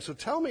everything. So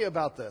tell me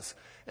about this.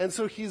 And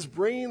so he's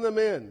bringing them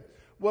in.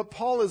 What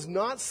Paul is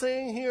not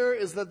saying here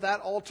is that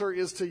that altar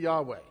is to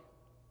Yahweh.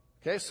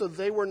 Okay, so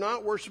they were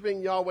not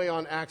worshiping Yahweh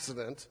on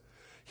accident.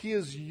 He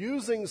is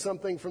using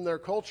something from their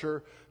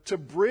culture to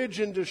bridge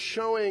into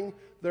showing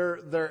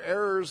their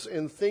errors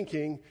in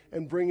thinking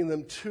and bringing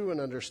them to an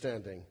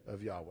understanding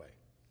of Yahweh.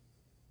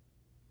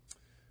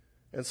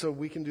 And so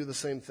we can do the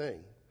same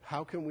thing.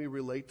 How can we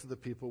relate to the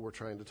people we're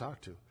trying to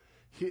talk to?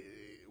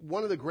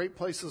 One of the great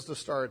places to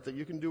start that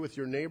you can do with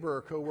your neighbor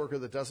or coworker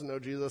that doesn't know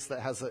Jesus,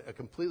 that has a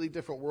completely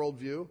different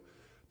worldview,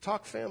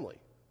 talk family.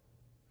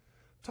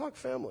 Talk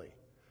family.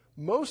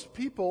 Most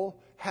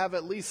people have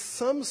at least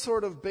some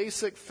sort of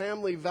basic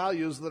family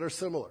values that are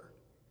similar.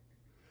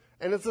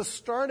 And it's a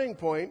starting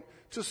point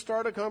to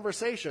start a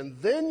conversation.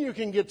 Then you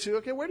can get to,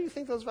 okay, where do you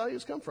think those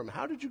values come from?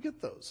 How did you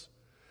get those?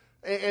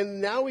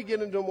 And now we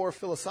get into a more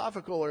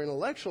philosophical or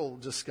intellectual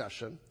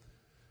discussion.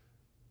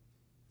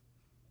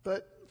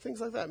 But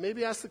things like that.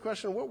 Maybe ask the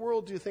question, what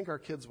world do you think our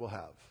kids will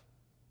have?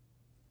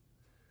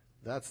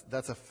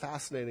 That's a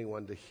fascinating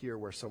one to hear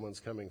where someone's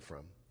coming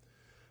from.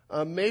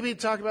 Maybe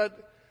talk about,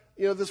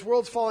 this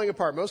world's falling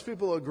apart. Most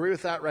people agree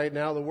with that right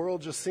now. The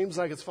world just seems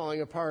like it's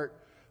falling apart.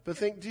 But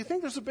do you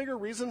think there's a bigger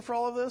reason for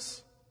all of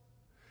this?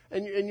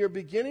 And you're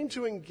beginning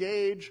to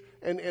engage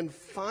and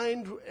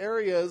find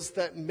areas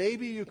that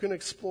maybe you can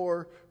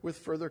explore with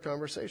further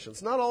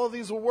conversations. Not all of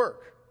these will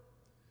work.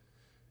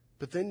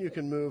 But then you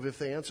can move, if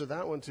they answer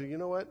that one, to, you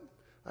know what?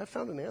 I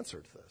found an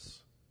answer to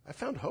this. I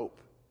found hope.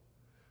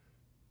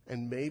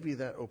 And maybe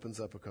that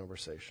opens up a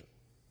conversation.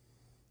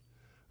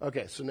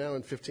 Okay, so now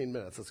in 15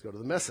 minutes, let's go to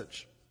the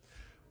message.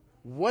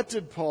 What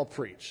did Paul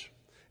preach?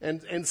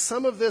 And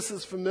some of this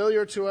is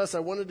familiar to us. I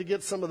wanted to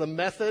get some of the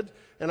method.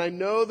 And I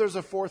know there's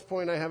a fourth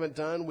point I haven't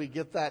done. We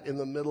get that in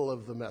the middle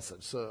of the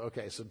message. So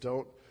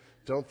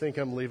don't think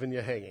I'm leaving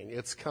you hanging.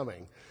 It's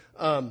coming.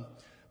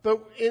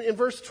 But in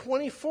verse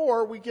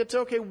 24, we get to,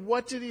 okay,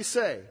 what did he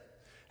say?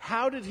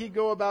 How did he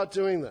go about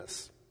doing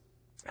this?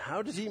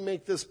 How did he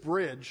make this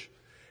bridge?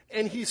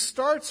 And he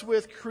starts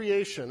with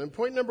creation. And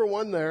point number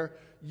one there,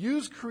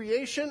 use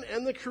creation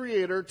and the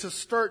Creator to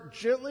start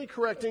gently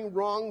correcting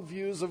wrong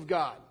views of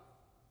God.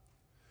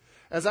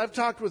 As I've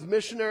talked with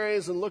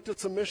missionaries and looked at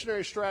some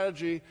missionary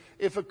strategy,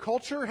 if a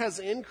culture has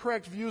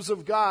incorrect views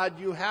of God,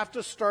 you have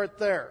to start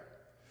there.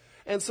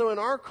 And so in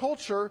our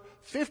culture,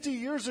 50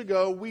 years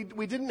ago, we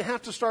didn't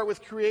have to start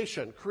with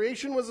creation.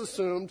 Creation was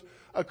assumed.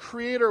 A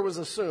creator was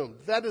assumed.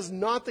 That is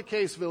not the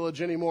case,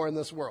 Village, anymore in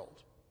this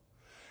world.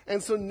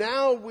 And so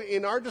now,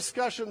 in our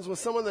discussions with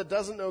someone that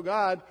doesn't know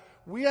God,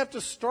 we have to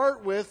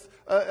start with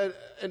an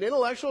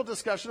intellectual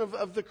discussion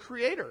of the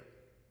Creator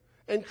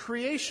and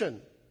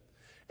creation.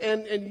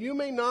 And you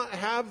may not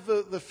have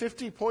the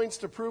 50 points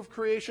to prove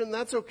creation.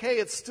 That's okay.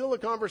 It's still a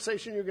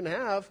conversation you're going to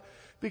have.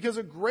 Because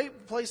a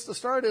great place to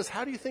start is,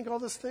 how do you think all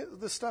this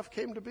stuff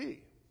came to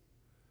be?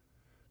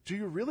 Do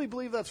you really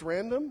believe that's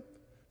random?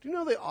 Do you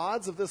know the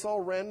odds of this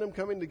all random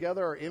coming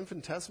together are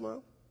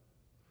infinitesimal?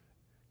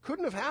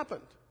 Couldn't have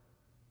happened.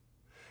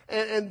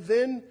 And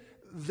then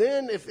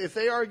if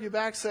they argue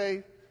back,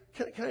 say,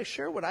 can I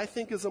share what I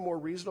think is a more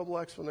reasonable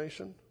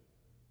explanation?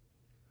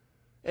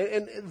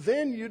 And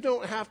then you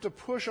don't have to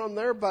push on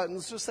their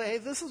buttons. Just say, hey,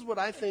 this is what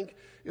I think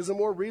is a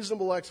more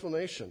reasonable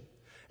explanation.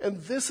 And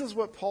this is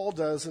what Paul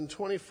does in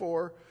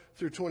 24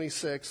 through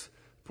 26.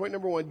 Point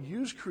number one,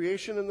 use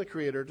creation and the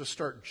Creator to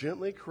start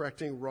gently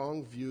correcting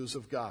wrong views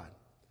of God.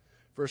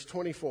 Verse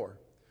 24,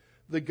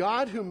 the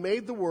God who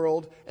made the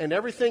world and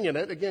everything in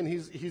it, again,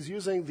 he's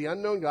using the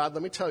unknown God,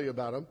 let me tell you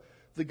about him.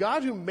 The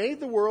God who made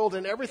the world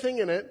and everything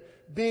in it,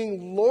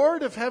 being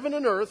Lord of heaven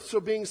and earth,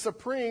 so being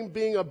supreme,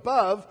 being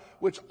above,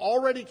 which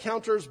already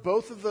counters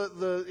both of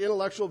the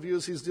intellectual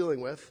views he's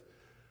dealing with,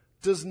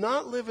 does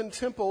not live in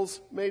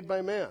temples made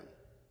by man.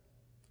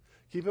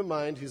 Keep in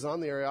mind, he's on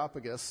the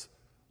Areopagus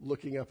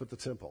looking up at the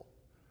temple.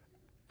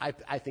 I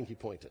think he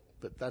pointed,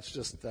 but that's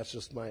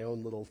just my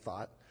own little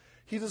thought.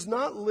 He does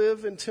not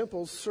live in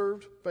temples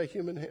served by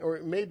human or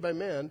made by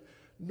man,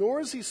 nor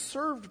is he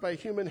served by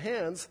human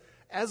hands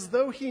as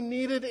though he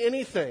needed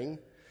anything,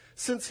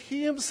 since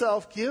he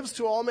himself gives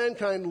to all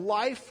mankind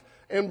life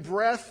and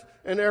breath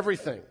and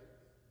everything.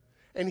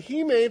 And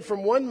he made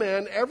from one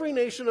man every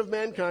nation of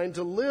mankind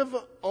to live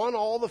on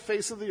all the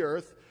face of the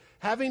earth,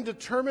 having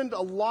determined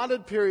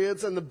allotted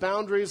periods and the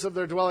boundaries of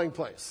their dwelling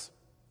place.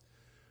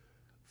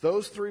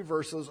 Those three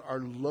verses are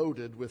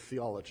loaded with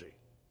theology.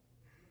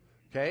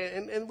 Okay,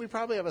 and we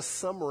probably have a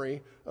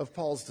summary of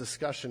Paul's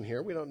discussion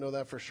here. We don't know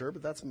that for sure,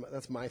 but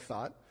that's my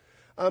thought.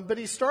 But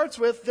he starts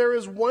with, there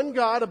is one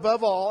God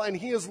above all, and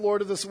he is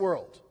Lord of this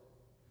world.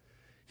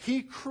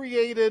 He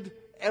created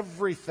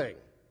everything.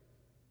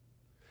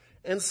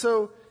 And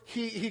so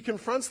he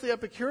confronts the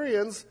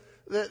Epicureans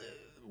that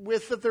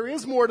there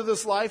is more to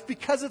this life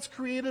because it's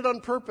created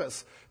on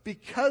purpose,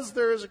 because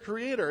there is a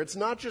creator. It's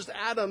not just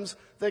atoms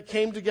that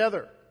came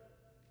together.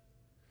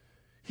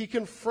 He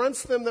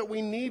confronts them that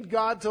we need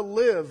God to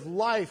live,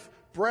 life,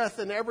 breath,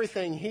 and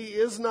everything. He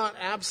is not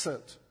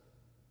absent.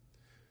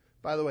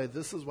 By the way,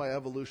 this is why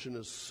evolution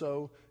is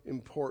so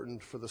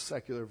important for the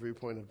secular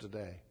viewpoint of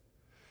today,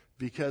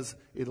 because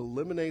it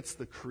eliminates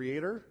the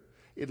creator.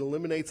 It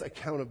eliminates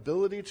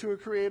accountability to a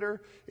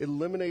creator. It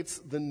eliminates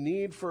the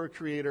need for a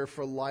creator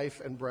for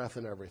life and breath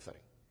and everything.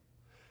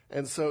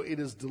 And so it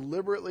is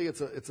deliberately,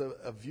 it's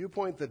a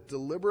viewpoint that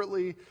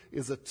deliberately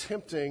is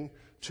attempting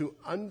to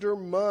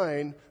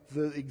undermine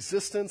the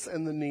existence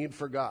and the need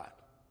for God.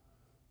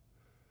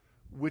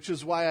 Which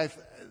is why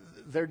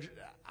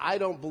I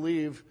don't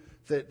believe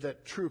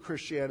that true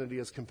Christianity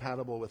is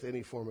compatible with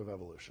any form of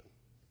evolution.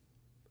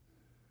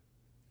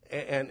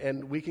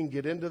 And we can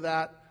get into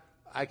that.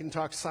 I can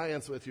talk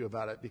science with you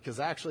about it, because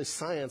actually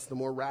science, the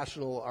more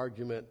rational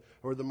argument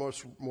or the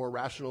more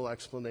rational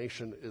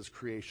explanation is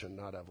creation,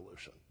 not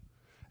evolution.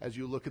 As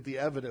you look at the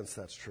evidence,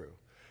 that's true.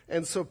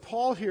 And so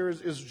Paul here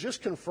is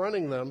just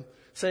confronting them,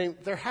 saying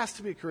there has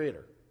to be a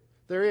creator.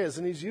 There is,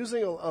 and he's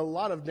using a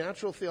lot of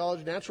natural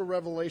theology, natural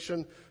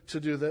revelation to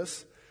do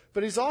this.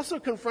 But he's also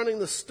confronting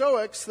the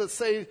Stoics that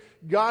say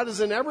God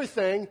is in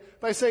everything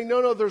by saying,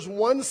 no, there's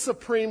one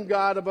supreme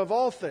God above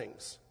all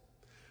things.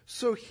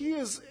 So he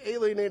is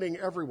alienating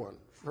everyone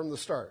from the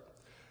start.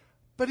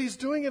 But he's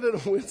doing it in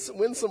a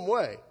winsome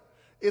way.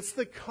 It's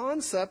the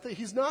concept that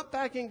he's not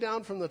backing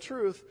down from the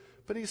truth,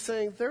 but he's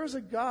saying there's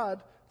a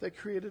God that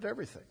created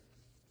everything.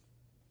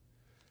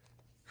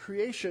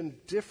 Creation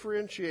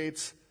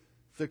differentiates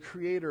the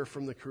creator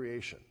from the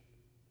creation.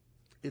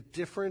 It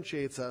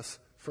differentiates us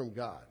from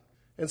God.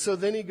 And so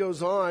then he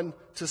goes on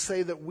to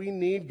say that we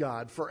need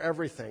God for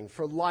everything,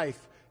 for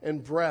life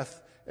and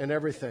breath and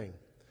everything.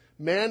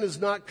 Man is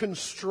not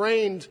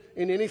constrained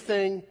in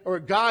anything,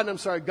 God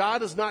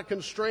is not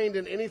constrained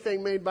in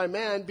anything made by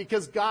man,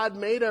 because God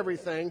made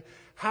everything.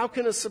 How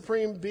can a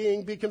supreme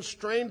being be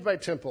constrained by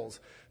temples,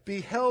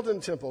 be held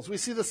in temples? We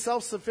see the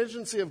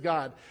self-sufficiency of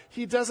God.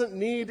 He doesn't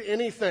need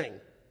anything.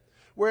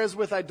 Whereas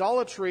with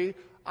idolatry,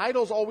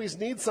 idols always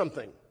need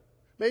something.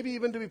 Maybe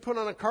even to be put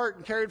on a cart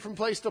and carried from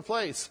place to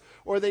place.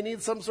 Or they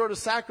need some sort of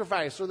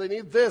sacrifice, or they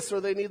need this,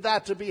 or they need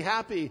that to be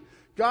happy.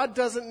 God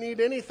doesn't need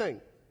anything.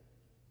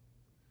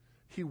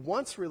 He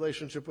wants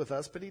relationship with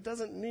us, but he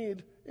doesn't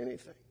need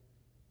anything.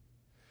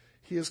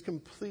 He is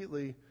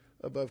completely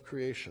above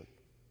creation.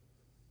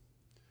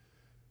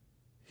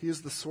 He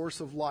is the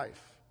source of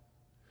life.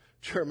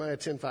 Jeremiah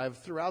 10:5,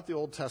 throughout the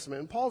Old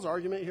Testament. And Paul's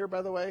argument here,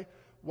 by the way,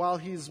 while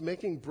he's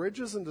making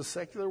bridges into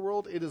secular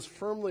world, it is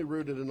firmly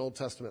rooted in Old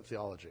Testament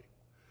theology.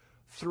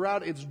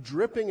 Throughout, it's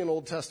dripping in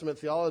Old Testament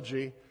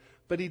theology,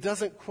 but he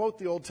doesn't quote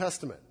the Old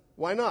Testament.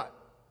 Why not?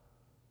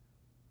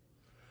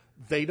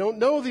 They don't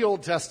know the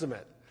Old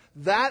Testament.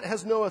 That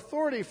has no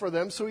authority for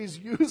them, so he's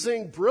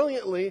using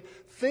brilliantly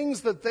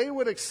things that they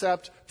would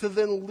accept to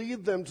then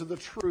lead them to the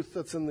truth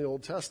that's in the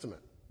Old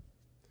Testament.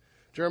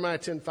 Jeremiah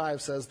 10:5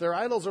 says, their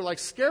idols are like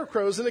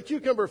scarecrows in a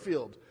cucumber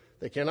field.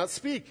 They cannot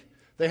speak.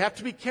 They have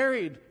to be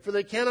carried, for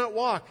they cannot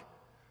walk.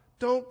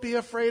 Don't be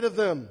afraid of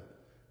them,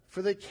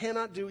 for they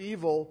cannot do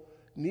evil,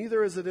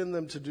 neither is it in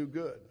them to do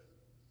good.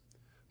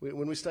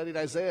 When we studied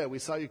Isaiah, we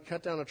saw you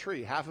cut down a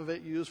tree. Half of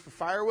it you use for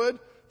firewood,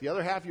 the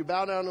other half you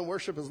bow down and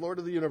worship as Lord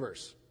of the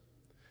universe.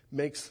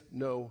 Makes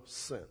no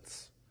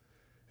sense.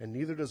 And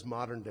neither does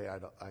modern day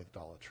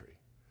idolatry,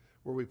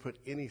 where we put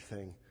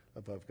anything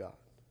above God.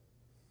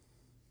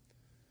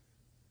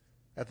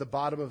 At the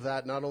bottom of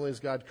that, not only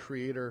is God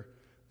creator,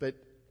 but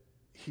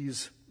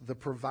he's the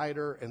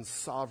provider and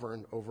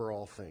sovereign over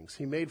all things.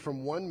 He made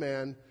from one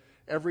man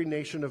every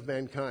nation of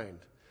mankind.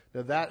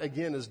 Now that,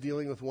 again, is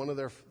dealing with one of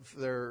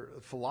their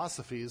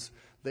philosophies.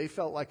 They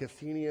felt like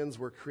Athenians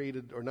were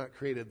created, or not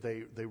created,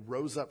 they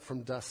rose up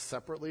from dust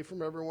separately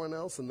from everyone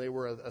else, and they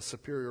were a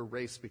superior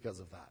race because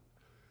of that.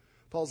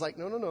 Paul's like,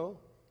 no.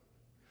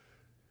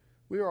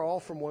 We are all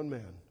from one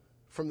man,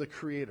 from the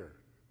Creator.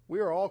 We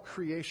are all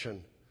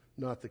creation,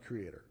 not the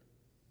Creator.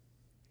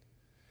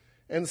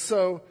 And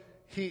so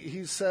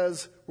he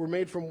says, we're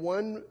made from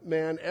one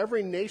man,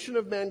 every nation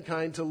of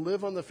mankind, to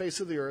live on the face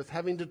of the earth,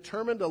 having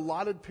determined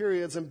allotted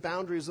periods and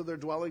boundaries of their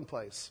dwelling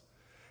place.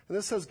 And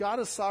this says God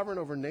is sovereign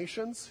over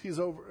nations. He's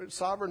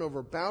sovereign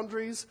over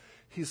boundaries.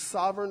 He's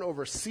sovereign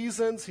over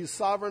seasons. He's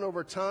sovereign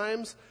over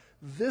times.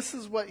 This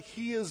is what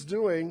he is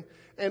doing.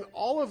 And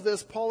all of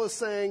this, Paul is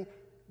saying,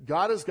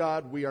 God is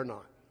God, we are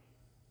not.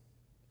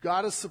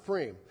 God is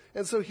supreme.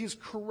 And so he's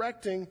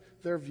correcting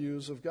their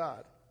views of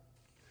God.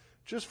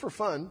 Just for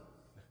fun,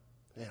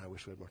 I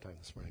wish we had more time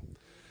this morning.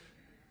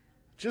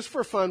 Just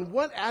for fun,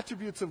 what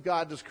attributes of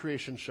God does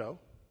creation show?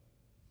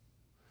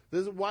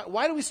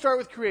 Why do we start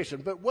with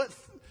creation?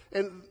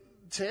 And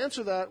to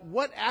answer that,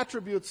 what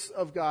attributes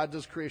of God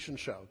does creation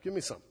show? Give me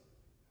some.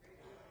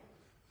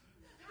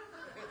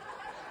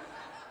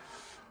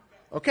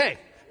 Okay.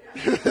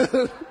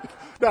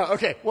 No,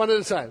 okay, one at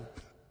a time.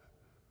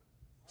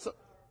 So,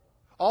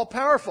 All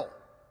powerful.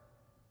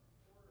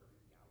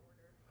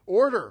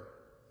 Order.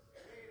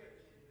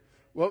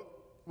 What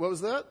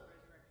was that?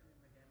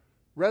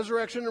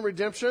 Resurrection and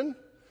redemption.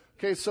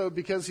 Okay, so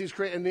because he's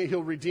created, and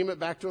he'll redeem it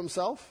back to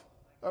himself?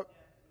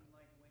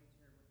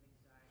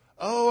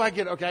 Oh, I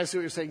get it. Okay, I see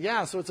what you're saying.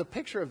 Yeah, so it's a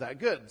picture of that.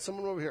 Good.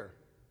 Someone over here.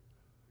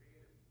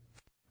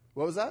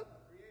 What was that?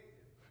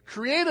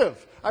 Creative.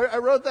 I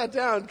wrote that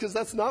down because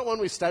that's not one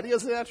we study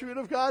as an attribute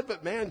of God,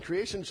 but man,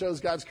 creation shows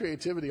God's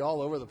creativity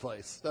all over the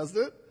place,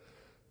 doesn't it?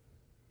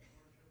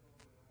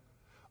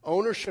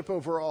 Ownership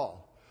over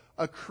all.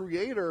 A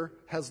creator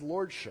has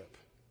lordship,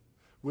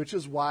 which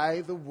is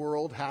why the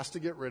world has to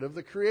get rid of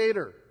the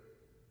creator.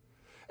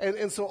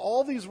 And so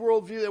all these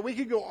worldviews, we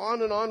could go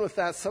on and on with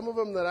that. Some of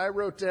them that I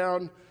wrote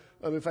down,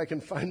 if I can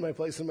find my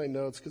place in my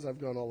notes, because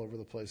I've gone all over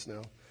the place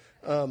now.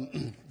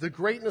 The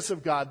greatness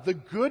of God, the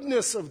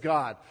goodness of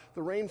God.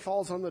 The rain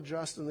falls on the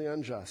just and the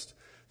unjust.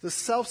 The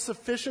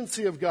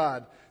self-sufficiency of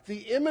God, the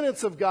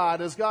immanence of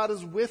God as God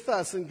is with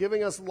us and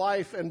giving us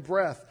life and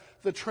breath.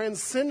 The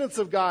transcendence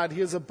of God,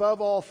 he is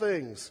above all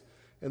things.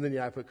 And then,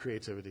 I put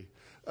creativity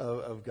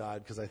of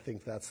God because I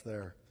think that's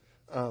there.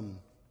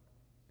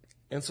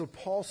 And so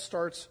Paul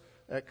starts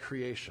at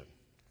creation.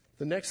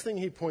 The next thing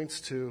he points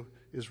to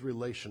is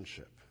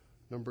relationship.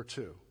 Number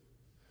 2.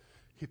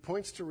 He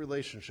points to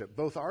relationship,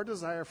 both our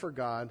desire for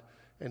God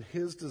and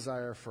his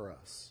desire for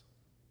us.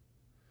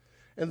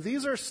 And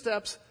these are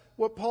steps.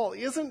 What Paul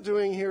isn't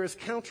doing here is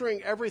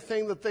countering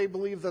everything that they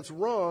believe that's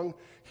wrong.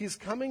 He's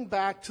coming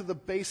back to the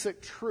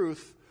basic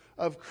truth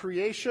of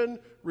creation,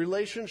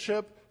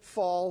 relationship,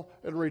 fall,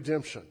 and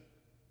redemption.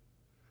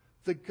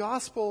 The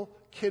gospel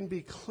can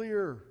be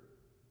clear.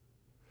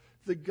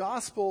 The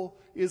gospel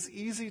is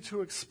easy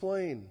to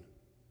explain.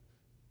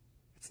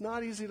 It's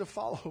not easy to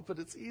follow, but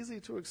it's easy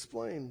to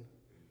explain.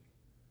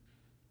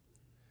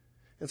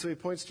 And so he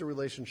points to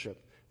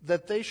relationship,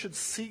 that they should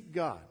seek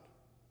God.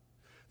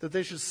 That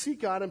they should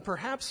seek God and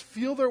perhaps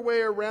feel their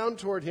way around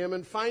toward him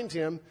and find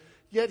him,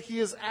 yet he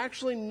is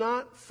actually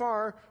not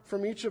far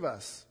from each of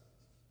us.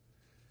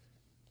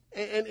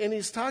 And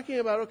he's talking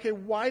about, okay,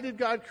 why did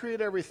God create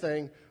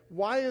everything?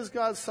 Why is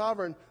God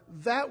sovereign?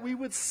 That we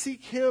would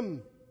seek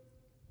him.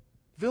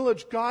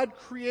 Village, God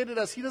created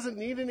us. He doesn't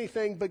need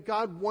anything, but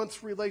God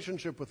wants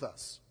relationship with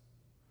us.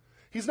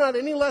 He's not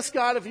any less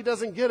God if he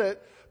doesn't get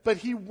it, but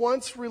he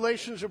wants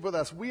relationship with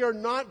us. We are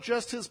not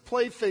just his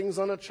playthings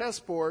on a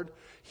chessboard.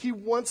 He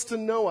wants to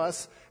know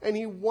us, and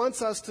he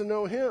wants us to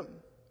know him.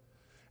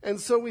 And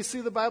so we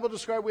see the Bible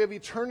described, we have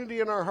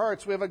eternity in our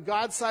hearts. We have a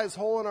God-sized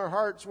hole in our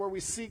hearts where we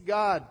seek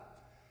God.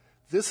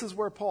 This is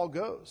where Paul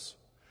goes.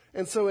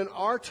 And so in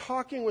our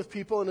talking with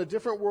people in a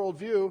different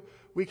worldview,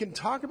 we can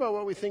talk about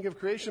what we think of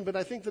creation, but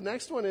I think the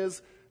next one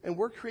is, and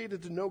we're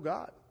created to know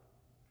God.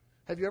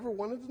 Have you ever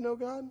wanted to know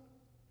God?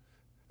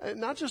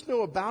 Not just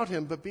know about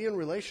him, but be in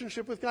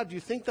relationship with God. Do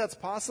you think that's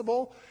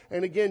possible?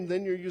 And again,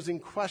 then you're using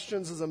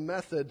questions as a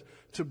method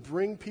to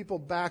bring people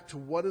back to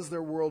what is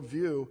their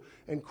worldview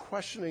and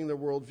questioning their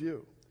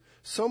worldview.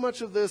 So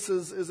much of this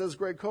is as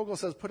Greg Koukl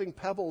says, putting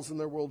pebbles in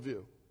their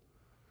worldview.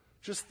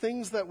 Just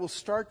things that will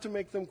start to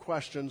make them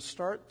question,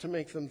 start to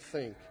make them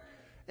think,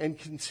 and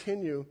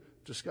continue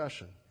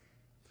discussion.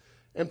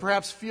 And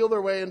perhaps feel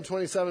their way in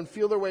 27,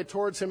 feel their way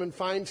towards him and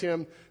find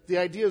him. The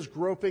idea is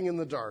groping in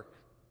the dark.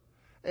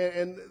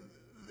 And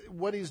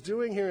what he's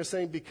doing here is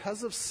saying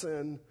because of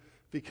sin,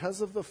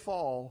 because of the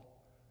fall,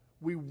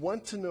 we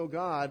want to know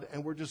God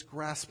and we're just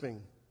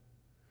grasping.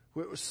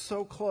 It was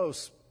so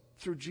close.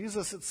 Through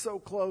Jesus, it's so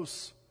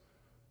close.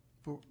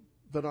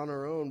 But on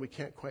our own, we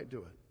can't quite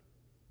do it.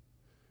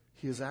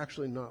 He is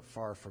actually not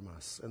far from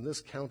us. And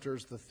this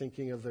counters the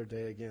thinking of their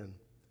day again.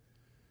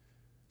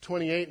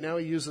 28, now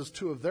he uses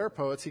 2 of their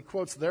poets. He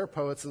quotes their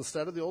poets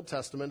instead of the Old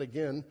Testament,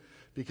 again,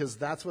 because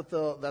that's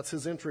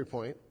his entry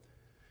point.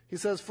 He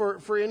says,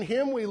 for in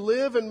him we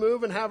live and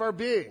move and have our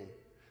being.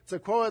 It's a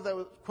quote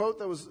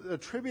that was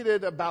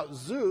attributed about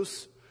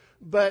Zeus,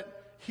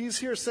 but he's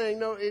here saying,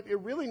 no, it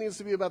really needs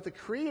to be about the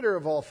creator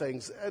of all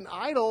things. An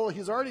idol,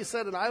 he's already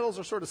said, and idols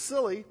are sort of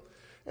silly,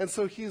 and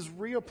so he's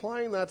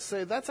reapplying that to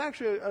say that's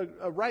actually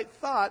a right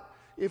thought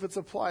if it's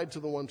applied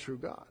to the one true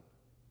God.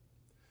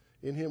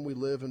 In him we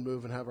live and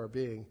move and have our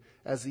being,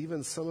 as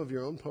even some of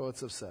your own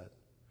poets have said,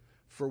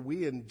 for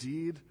we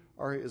indeed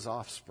are his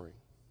offspring.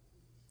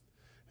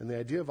 And the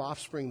idea of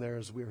offspring there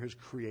is we're his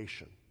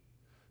creation,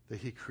 that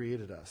he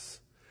created us.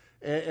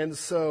 And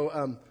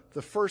so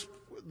the first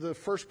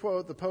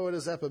quote, the poet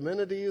is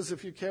Epimenides,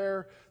 if you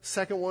care.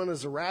 Second one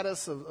is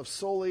Aratus of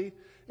Soli.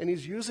 And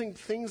he's using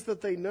things that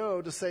they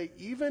know to say,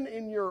 even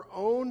in your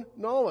own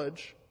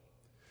knowledge,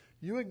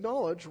 you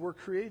acknowledge we're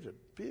created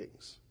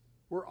beings.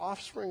 We're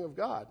offspring of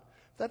God.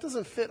 That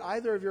doesn't fit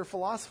either of your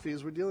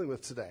philosophies we're dealing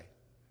with today.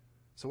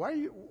 So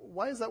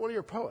why is that one of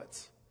your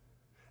poets?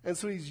 And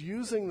so he's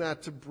using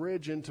that to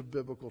bridge into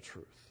biblical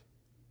truth.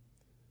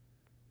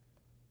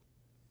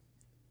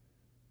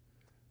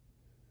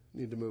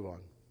 Need to move on.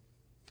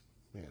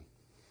 Man.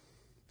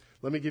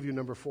 Let me give you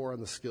number 4 on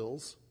the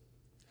skills,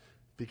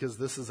 because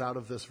this is out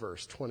of this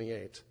verse,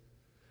 28.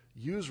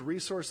 Use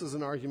resources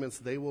and arguments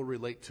they will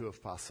relate to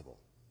if possible.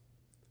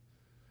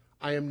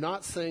 I am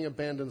not saying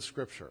abandon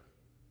Scripture.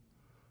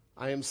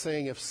 I am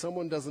saying if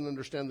someone doesn't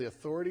understand the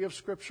authority of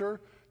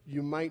Scripture,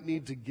 you might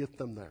need to get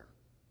them there.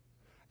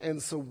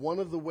 And so one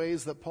of the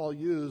ways that Paul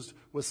used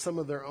was some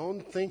of their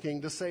own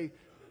thinking to say,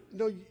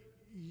 no,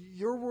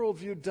 your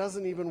worldview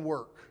doesn't even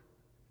work.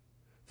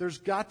 There's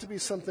got to be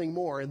something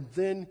more, and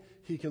then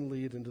he can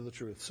lead into the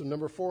truth. So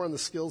number 4 on the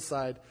skills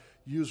side,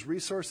 use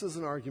resources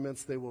and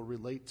arguments they will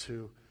relate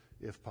to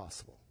if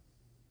possible.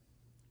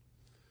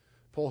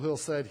 Paul Hill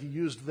said he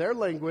used their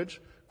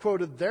language,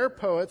 quoted their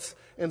poets,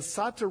 and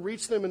sought to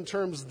reach them in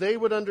terms they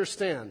would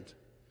understand.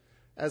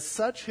 As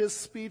such, his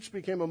speech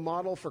became a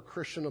model for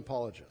Christian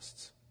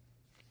apologists.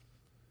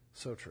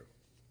 So true.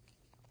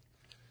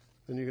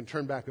 Then you can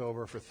turn back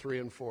over for 3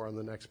 and 4 on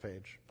the next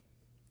page.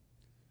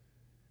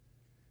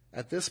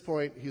 At this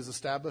point, he's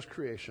established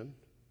creation.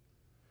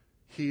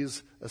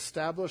 He's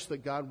established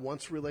that God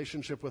wants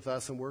relationship with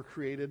us, and we're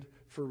created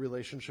for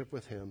relationship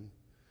with him.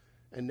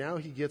 And now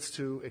he gets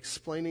to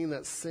explaining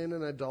that sin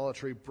and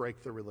idolatry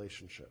break the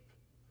relationship.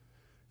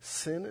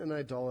 Sin and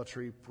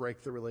idolatry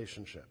break the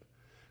relationship.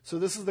 So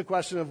this is the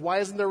question of why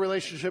isn't there a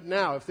relationship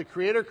now? If the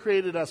Creator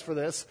created us for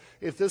this,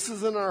 if this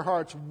is in our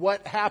hearts,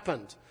 what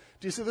happened?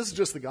 Do you see, this is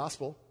just the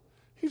gospel.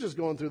 He's just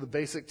going through the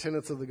basic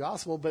tenets of the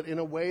gospel, but in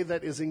a way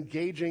that is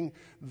engaging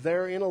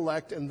their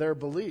intellect and their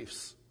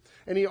beliefs.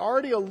 And he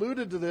already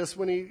alluded to this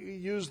when he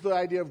used the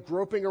idea of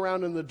groping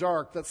around in the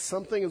dark, that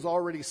something is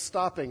already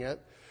stopping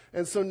it.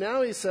 And so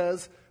now he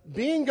says,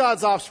 being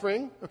God's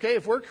offspring, okay,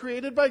 if we're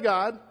created by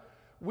God,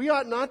 we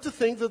ought not to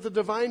think that the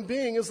divine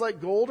being is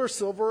like gold or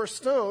silver or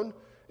stone,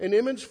 an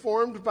image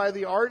formed by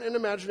the art and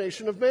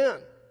imagination of man.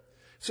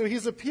 So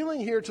he's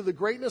appealing here to the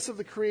greatness of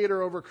the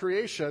Creator over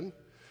creation.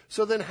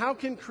 So then how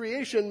can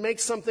creation make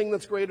something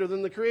that's greater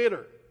than the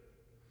Creator?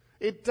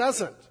 It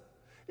doesn't.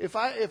 If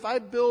I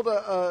build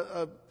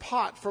a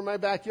pot for my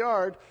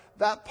backyard,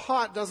 that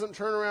pot doesn't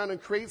turn around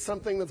and create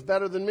something that's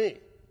better than me.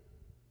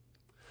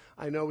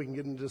 I know we can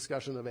get into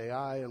discussion of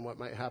AI and what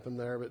might happen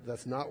there, but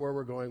that's not where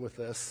we're going with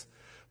this.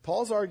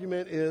 Paul's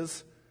argument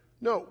is,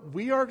 no,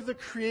 we are the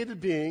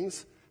created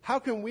beings. How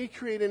can we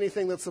create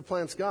anything that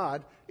supplants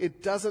God?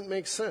 It doesn't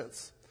make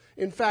sense.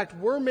 In fact,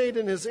 we're made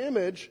in his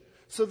image,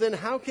 so then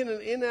how can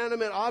an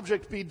inanimate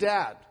object be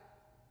dad?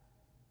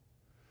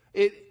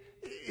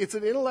 It's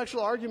an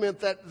intellectual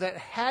argument that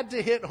had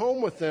to hit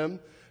home with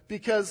them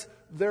because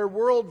their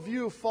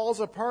worldview falls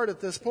apart at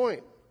this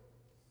point.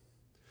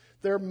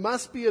 There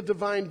must be a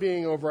divine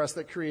being over us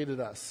that created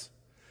us.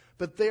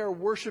 But they are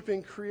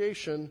worshiping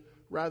creation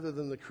rather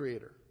than the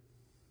Creator.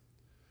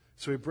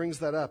 So he brings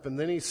that up, and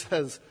then he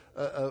says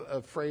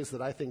a phrase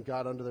that I think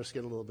got under their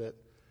skin a little bit.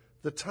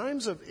 The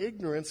times of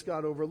ignorance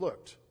got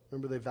overlooked.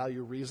 Remember, they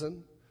value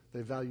reason.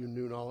 They value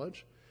new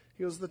knowledge.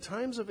 He goes, the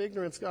times of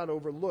ignorance got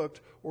overlooked,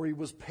 or he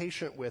was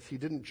patient with. He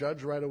didn't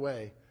judge right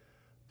away.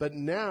 But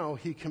now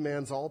he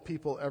commands all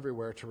people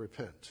everywhere to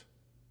repent.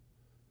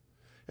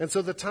 And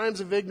so the times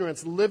of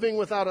ignorance, living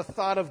without a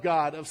thought of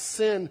God, of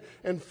sin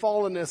and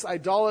fallenness,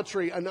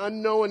 idolatry, an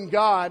unknown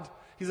God,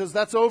 he says,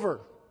 that's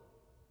over.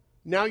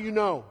 Now you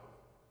know.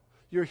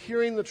 You're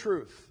hearing the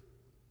truth.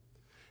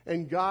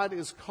 And God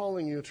is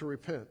calling you to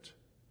repent.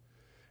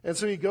 And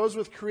so he goes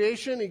with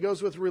creation, he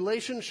goes with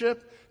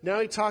relationship. Now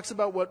he talks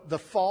about what the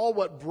fall,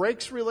 what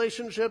breaks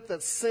relationship,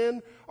 that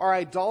sin, our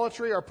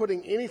idolatry, our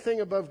putting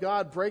anything above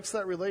God breaks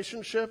that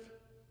relationship.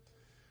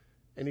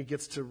 And he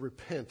gets to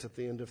repent at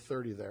the end of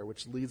 30 there,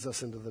 which leads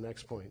us into the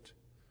next point.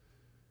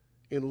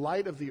 In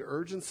light of the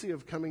urgency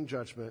of coming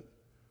judgment,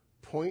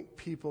 point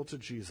people to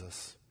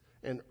Jesus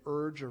and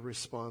urge a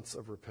response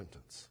of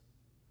repentance.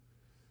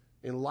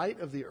 In light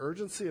of the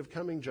urgency of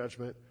coming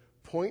judgment,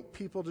 point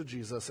people to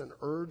Jesus and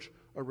urge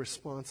a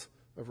response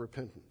of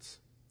repentance.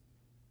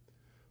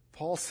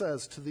 Paul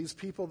says to these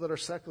people that are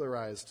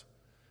secularized,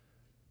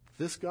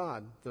 this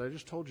God that I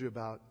just told you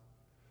about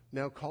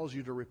now calls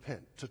you to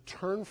repent, to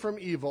turn from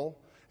evil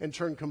and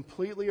turn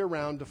completely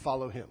around to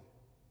follow him.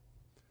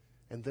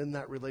 And then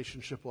that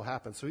relationship will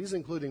happen. So he's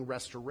including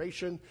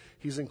restoration.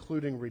 He's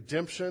including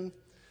redemption.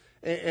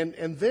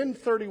 And then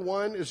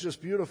 31 is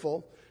just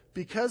beautiful.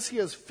 Because he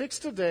has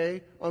fixed a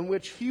day on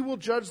which he will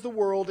judge the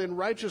world in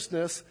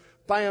righteousness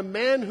by a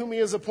man whom he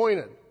has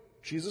appointed,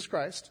 Jesus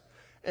Christ.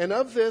 And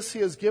of this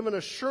he has given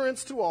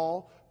assurance to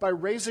all by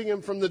raising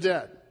him from the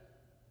dead.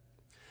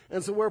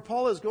 And so where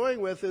Paul is going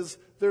with is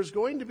there's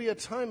going to be a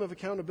time of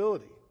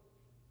accountability.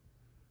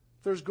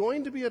 There's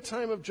going to be a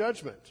time of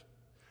judgment.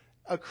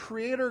 A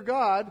creator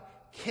God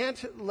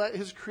can't let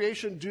his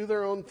creation do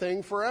their own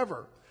thing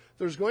forever.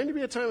 There's going to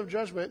be a time of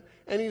judgment,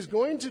 and he's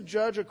going to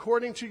judge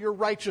according to your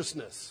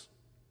righteousness.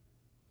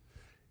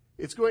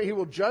 He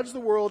will judge the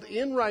world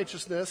in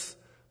righteousness,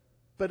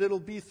 but it'll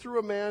be through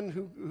a man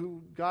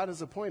who God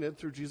has appointed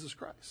through Jesus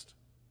Christ.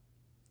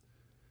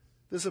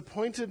 This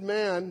appointed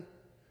man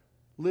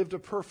lived a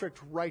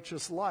perfect,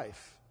 righteous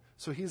life.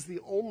 So he's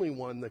the only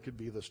one that could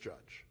be this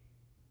judge.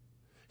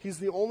 He's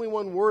the only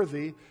one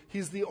worthy.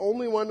 He's the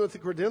only one with the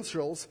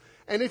credentials.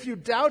 And if you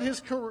doubt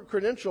his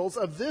credentials,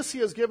 of this he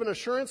has given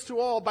assurance to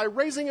all by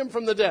raising him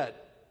from the dead.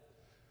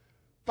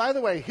 By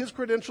the way, his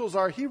credentials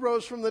are he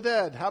rose from the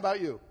dead. How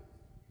about you?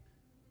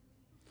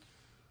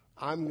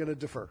 I'm going to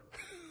defer.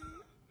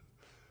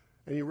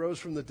 And he rose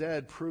from the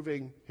dead,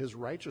 proving his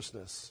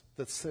righteousness,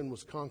 that sin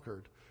was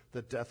conquered,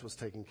 that death was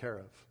taken care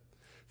of.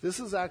 This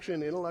is actually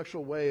an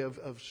intellectual way of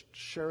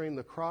sharing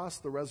the cross,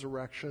 the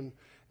resurrection,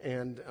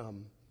 and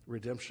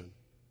redemption.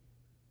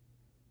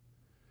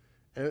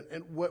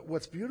 And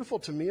what's beautiful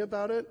to me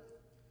about it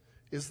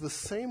is the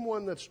same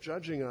one that's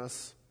judging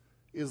us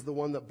is the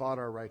one that bought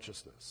our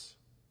righteousness.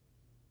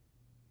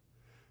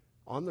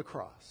 On the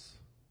cross,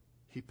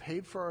 he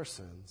paid for our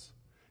sins,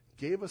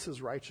 gave us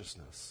his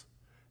righteousness,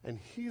 and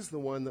he's the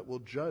one that will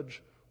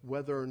judge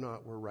whether or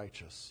not we're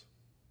righteous.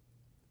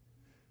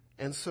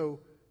 And so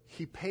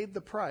he paid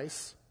the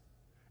price,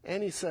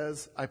 and he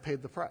says, I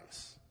paid the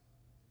price.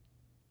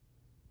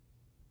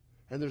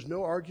 And there's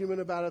no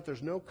argument about it.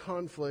 There's no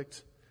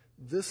conflict.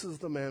 This is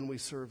the man we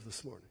serve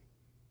this morning.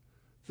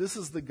 This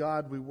is the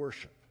God we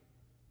worship.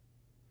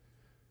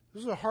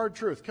 This is a hard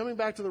truth. Coming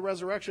back to the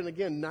resurrection,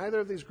 again, neither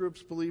of these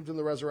groups believed in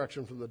the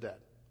resurrection from the dead.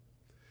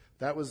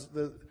 That was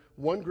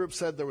one group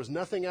said there was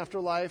nothing after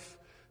life.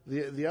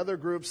 The other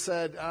group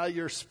said,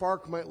 your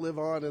spark might live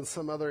on in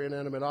some other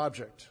inanimate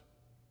object.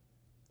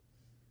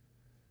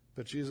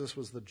 But Jesus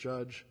was the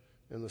judge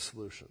and the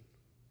solution.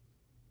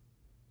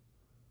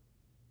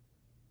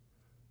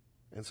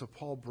 And so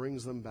Paul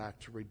brings them back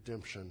to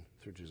redemption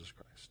through Jesus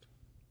Christ.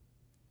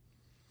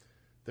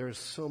 There is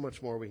so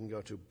much more we can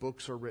go to.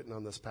 Books are written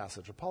on this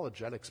passage.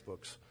 Apologetics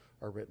books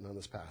are written on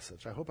this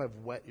passage. I hope I've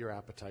whet your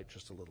appetite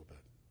just a little bit.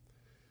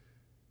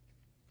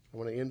 I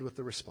want to end with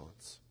the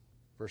response.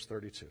 Verse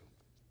 32.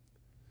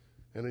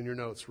 And in your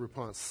notes,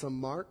 response. Some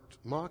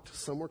mocked,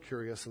 some were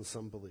curious, and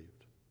some believed.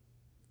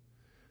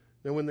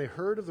 Now, when they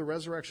heard of the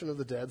resurrection of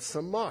the dead,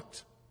 some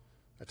mocked.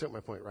 I took my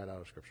point right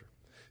out of Scripture.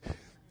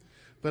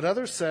 But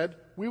others said,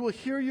 we will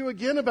hear you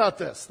again about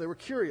this. They were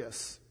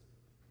curious.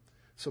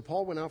 So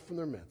Paul went out from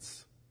their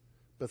midst.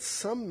 But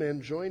some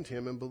men joined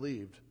him and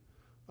believed,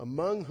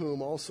 among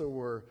whom also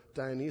were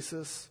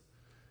Dionysius,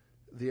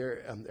 the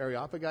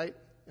Areopagite,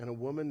 and a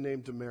woman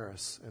named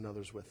Damaris, and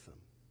others with them.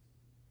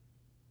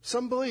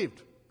 Some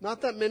believed.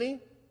 Not that many,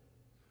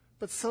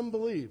 but some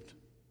believed.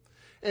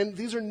 And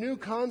these are new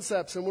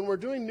concepts, and when we're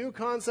doing new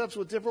concepts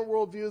with different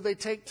worldview, they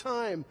take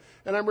time.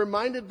 And I'm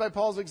reminded by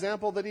Paul's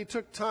example that he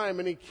took time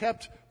and he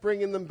kept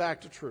bringing them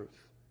back to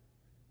truth.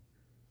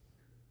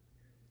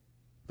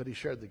 But he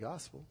shared the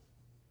gospel,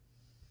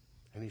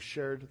 and he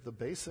shared the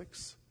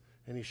basics,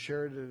 and he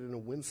shared it in a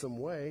winsome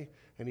way,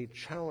 and he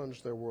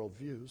challenged their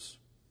worldviews.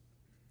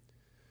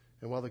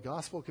 And while the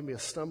gospel can be a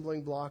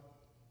stumbling block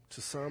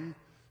to some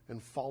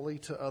and folly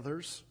to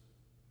others,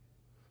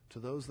 to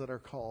those that are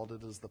called,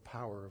 it is the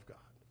power of God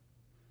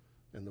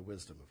and the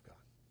wisdom of God.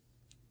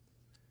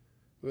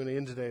 We're going to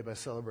end today by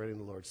celebrating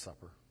the Lord's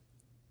Supper.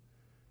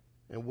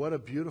 And what a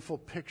beautiful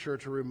picture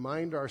to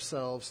remind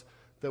ourselves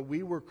that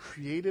we were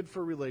created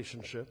for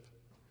relationship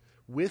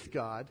with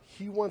God.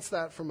 He wants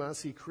that from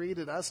us. He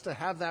created us to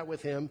have that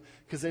with him,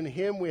 because in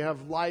him we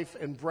have life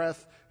and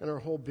breath and our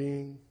whole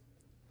being.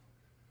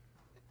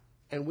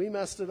 And we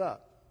messed it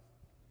up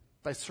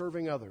by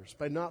serving others,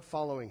 by not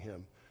following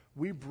him.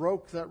 We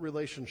broke that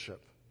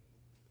relationship.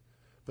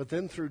 But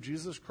then through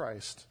Jesus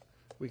Christ,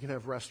 we can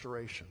have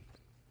restoration.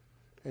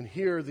 And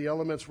here the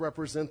elements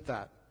represent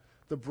that.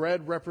 The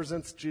bread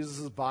represents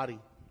Jesus' body,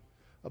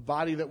 a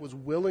body that was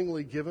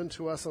willingly given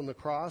to us on the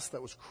cross,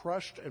 that was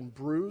crushed and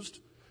bruised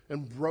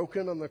and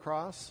broken on the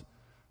cross,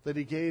 that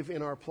he gave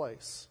in our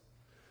place.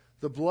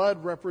 The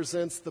blood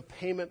represents the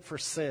payment for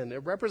sin.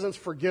 It represents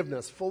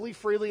forgiveness, fully,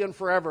 freely, and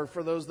forever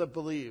for those that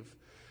believe.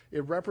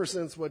 It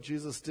represents what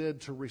Jesus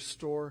did to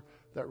restore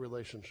that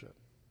relationship.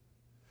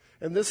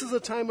 And this is a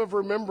time of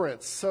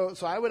remembrance. So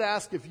I would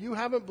ask, if you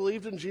haven't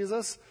believed in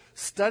Jesus,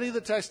 study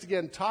the text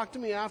again. Talk to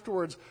me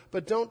afterwards,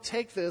 but don't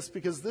take this,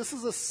 because this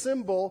is a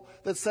symbol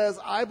that says,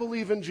 I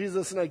believe in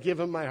Jesus and I give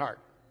him my heart.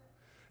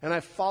 And I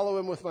follow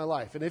him with my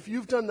life. And if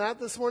you've done that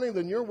this morning,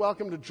 then you're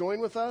welcome to join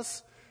with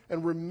us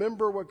and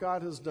remember what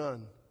God has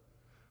done.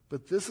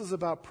 But this is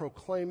about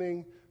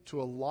proclaiming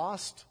to a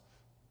lost,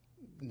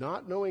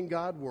 not knowing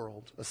God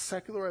world, a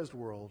secularized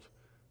world,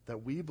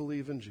 that we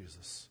believe in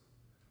Jesus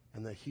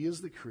and that he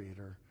is the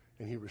creator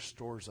and he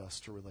restores us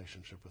to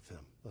relationship with him.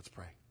 Let's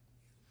pray.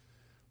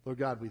 Lord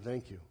God, we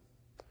thank you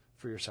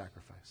for your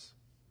sacrifice.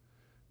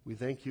 We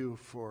thank you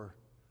for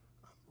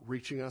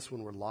reaching us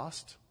when we're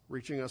lost,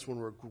 reaching us when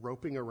we're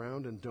groping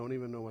around and don't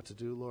even know what to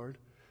do, Lord.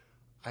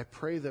 I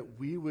pray that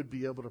we would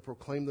be able to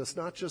proclaim this,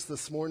 not just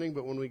this morning,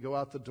 but when we go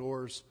out the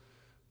doors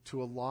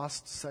to a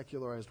lost,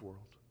 secularized world,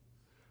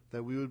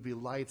 that we would be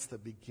lights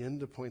that begin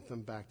to point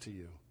them back to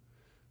you,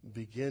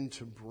 begin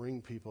to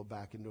bring people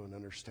back into an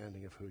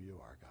understanding of who you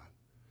are, God.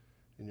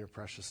 In your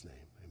precious name,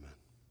 amen.